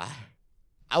come by?"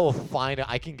 I will find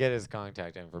I can get his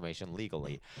contact information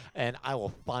legally, and I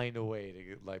will find a way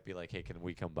to like be like, "Hey, can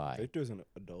we come by?" Victor's an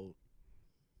adult.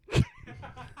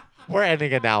 We're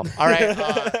ending it now. All right, for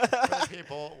the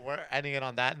people, we're ending it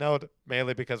on that note,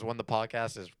 mainly because when the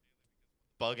podcast is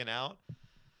bugging out,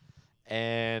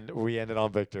 and we ended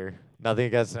on Victor. Nothing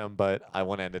against him, but I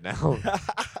want to end it now.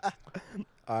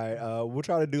 All right, we'll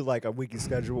try to do like a weekly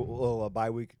schedule,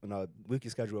 weekly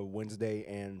schedule of Wednesday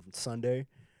and Sunday.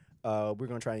 We're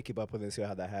gonna try and keep up with it and see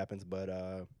how that happens. But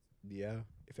yeah,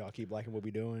 if y'all keep liking what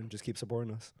we're doing, just keep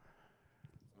supporting us.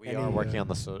 We are working on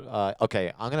this.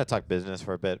 Okay, I'm gonna talk business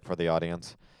for a bit for the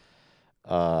audience.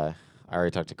 I already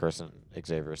talked to Kirsten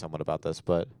Xavier somewhat about this,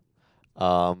 but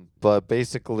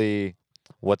basically,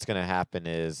 what's gonna happen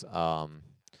is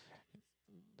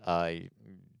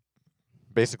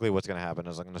basically what's gonna happen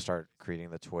is I'm gonna start creating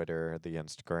the Twitter, the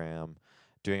Instagram,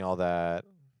 doing all that,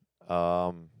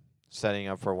 setting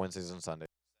up for Wednesdays and Sundays.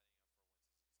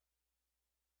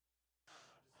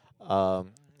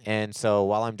 And so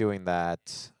while I'm doing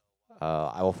that,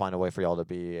 I will find a way for y'all to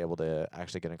be able to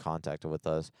actually get in contact with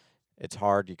us. It's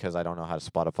hard because I don't know how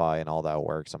to Spotify and all that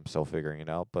works. I'm still figuring it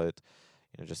out, but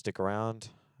just stick around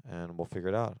and we'll figure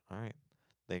it out. All right.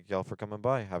 Thank y'all for coming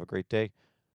by. Have a great day.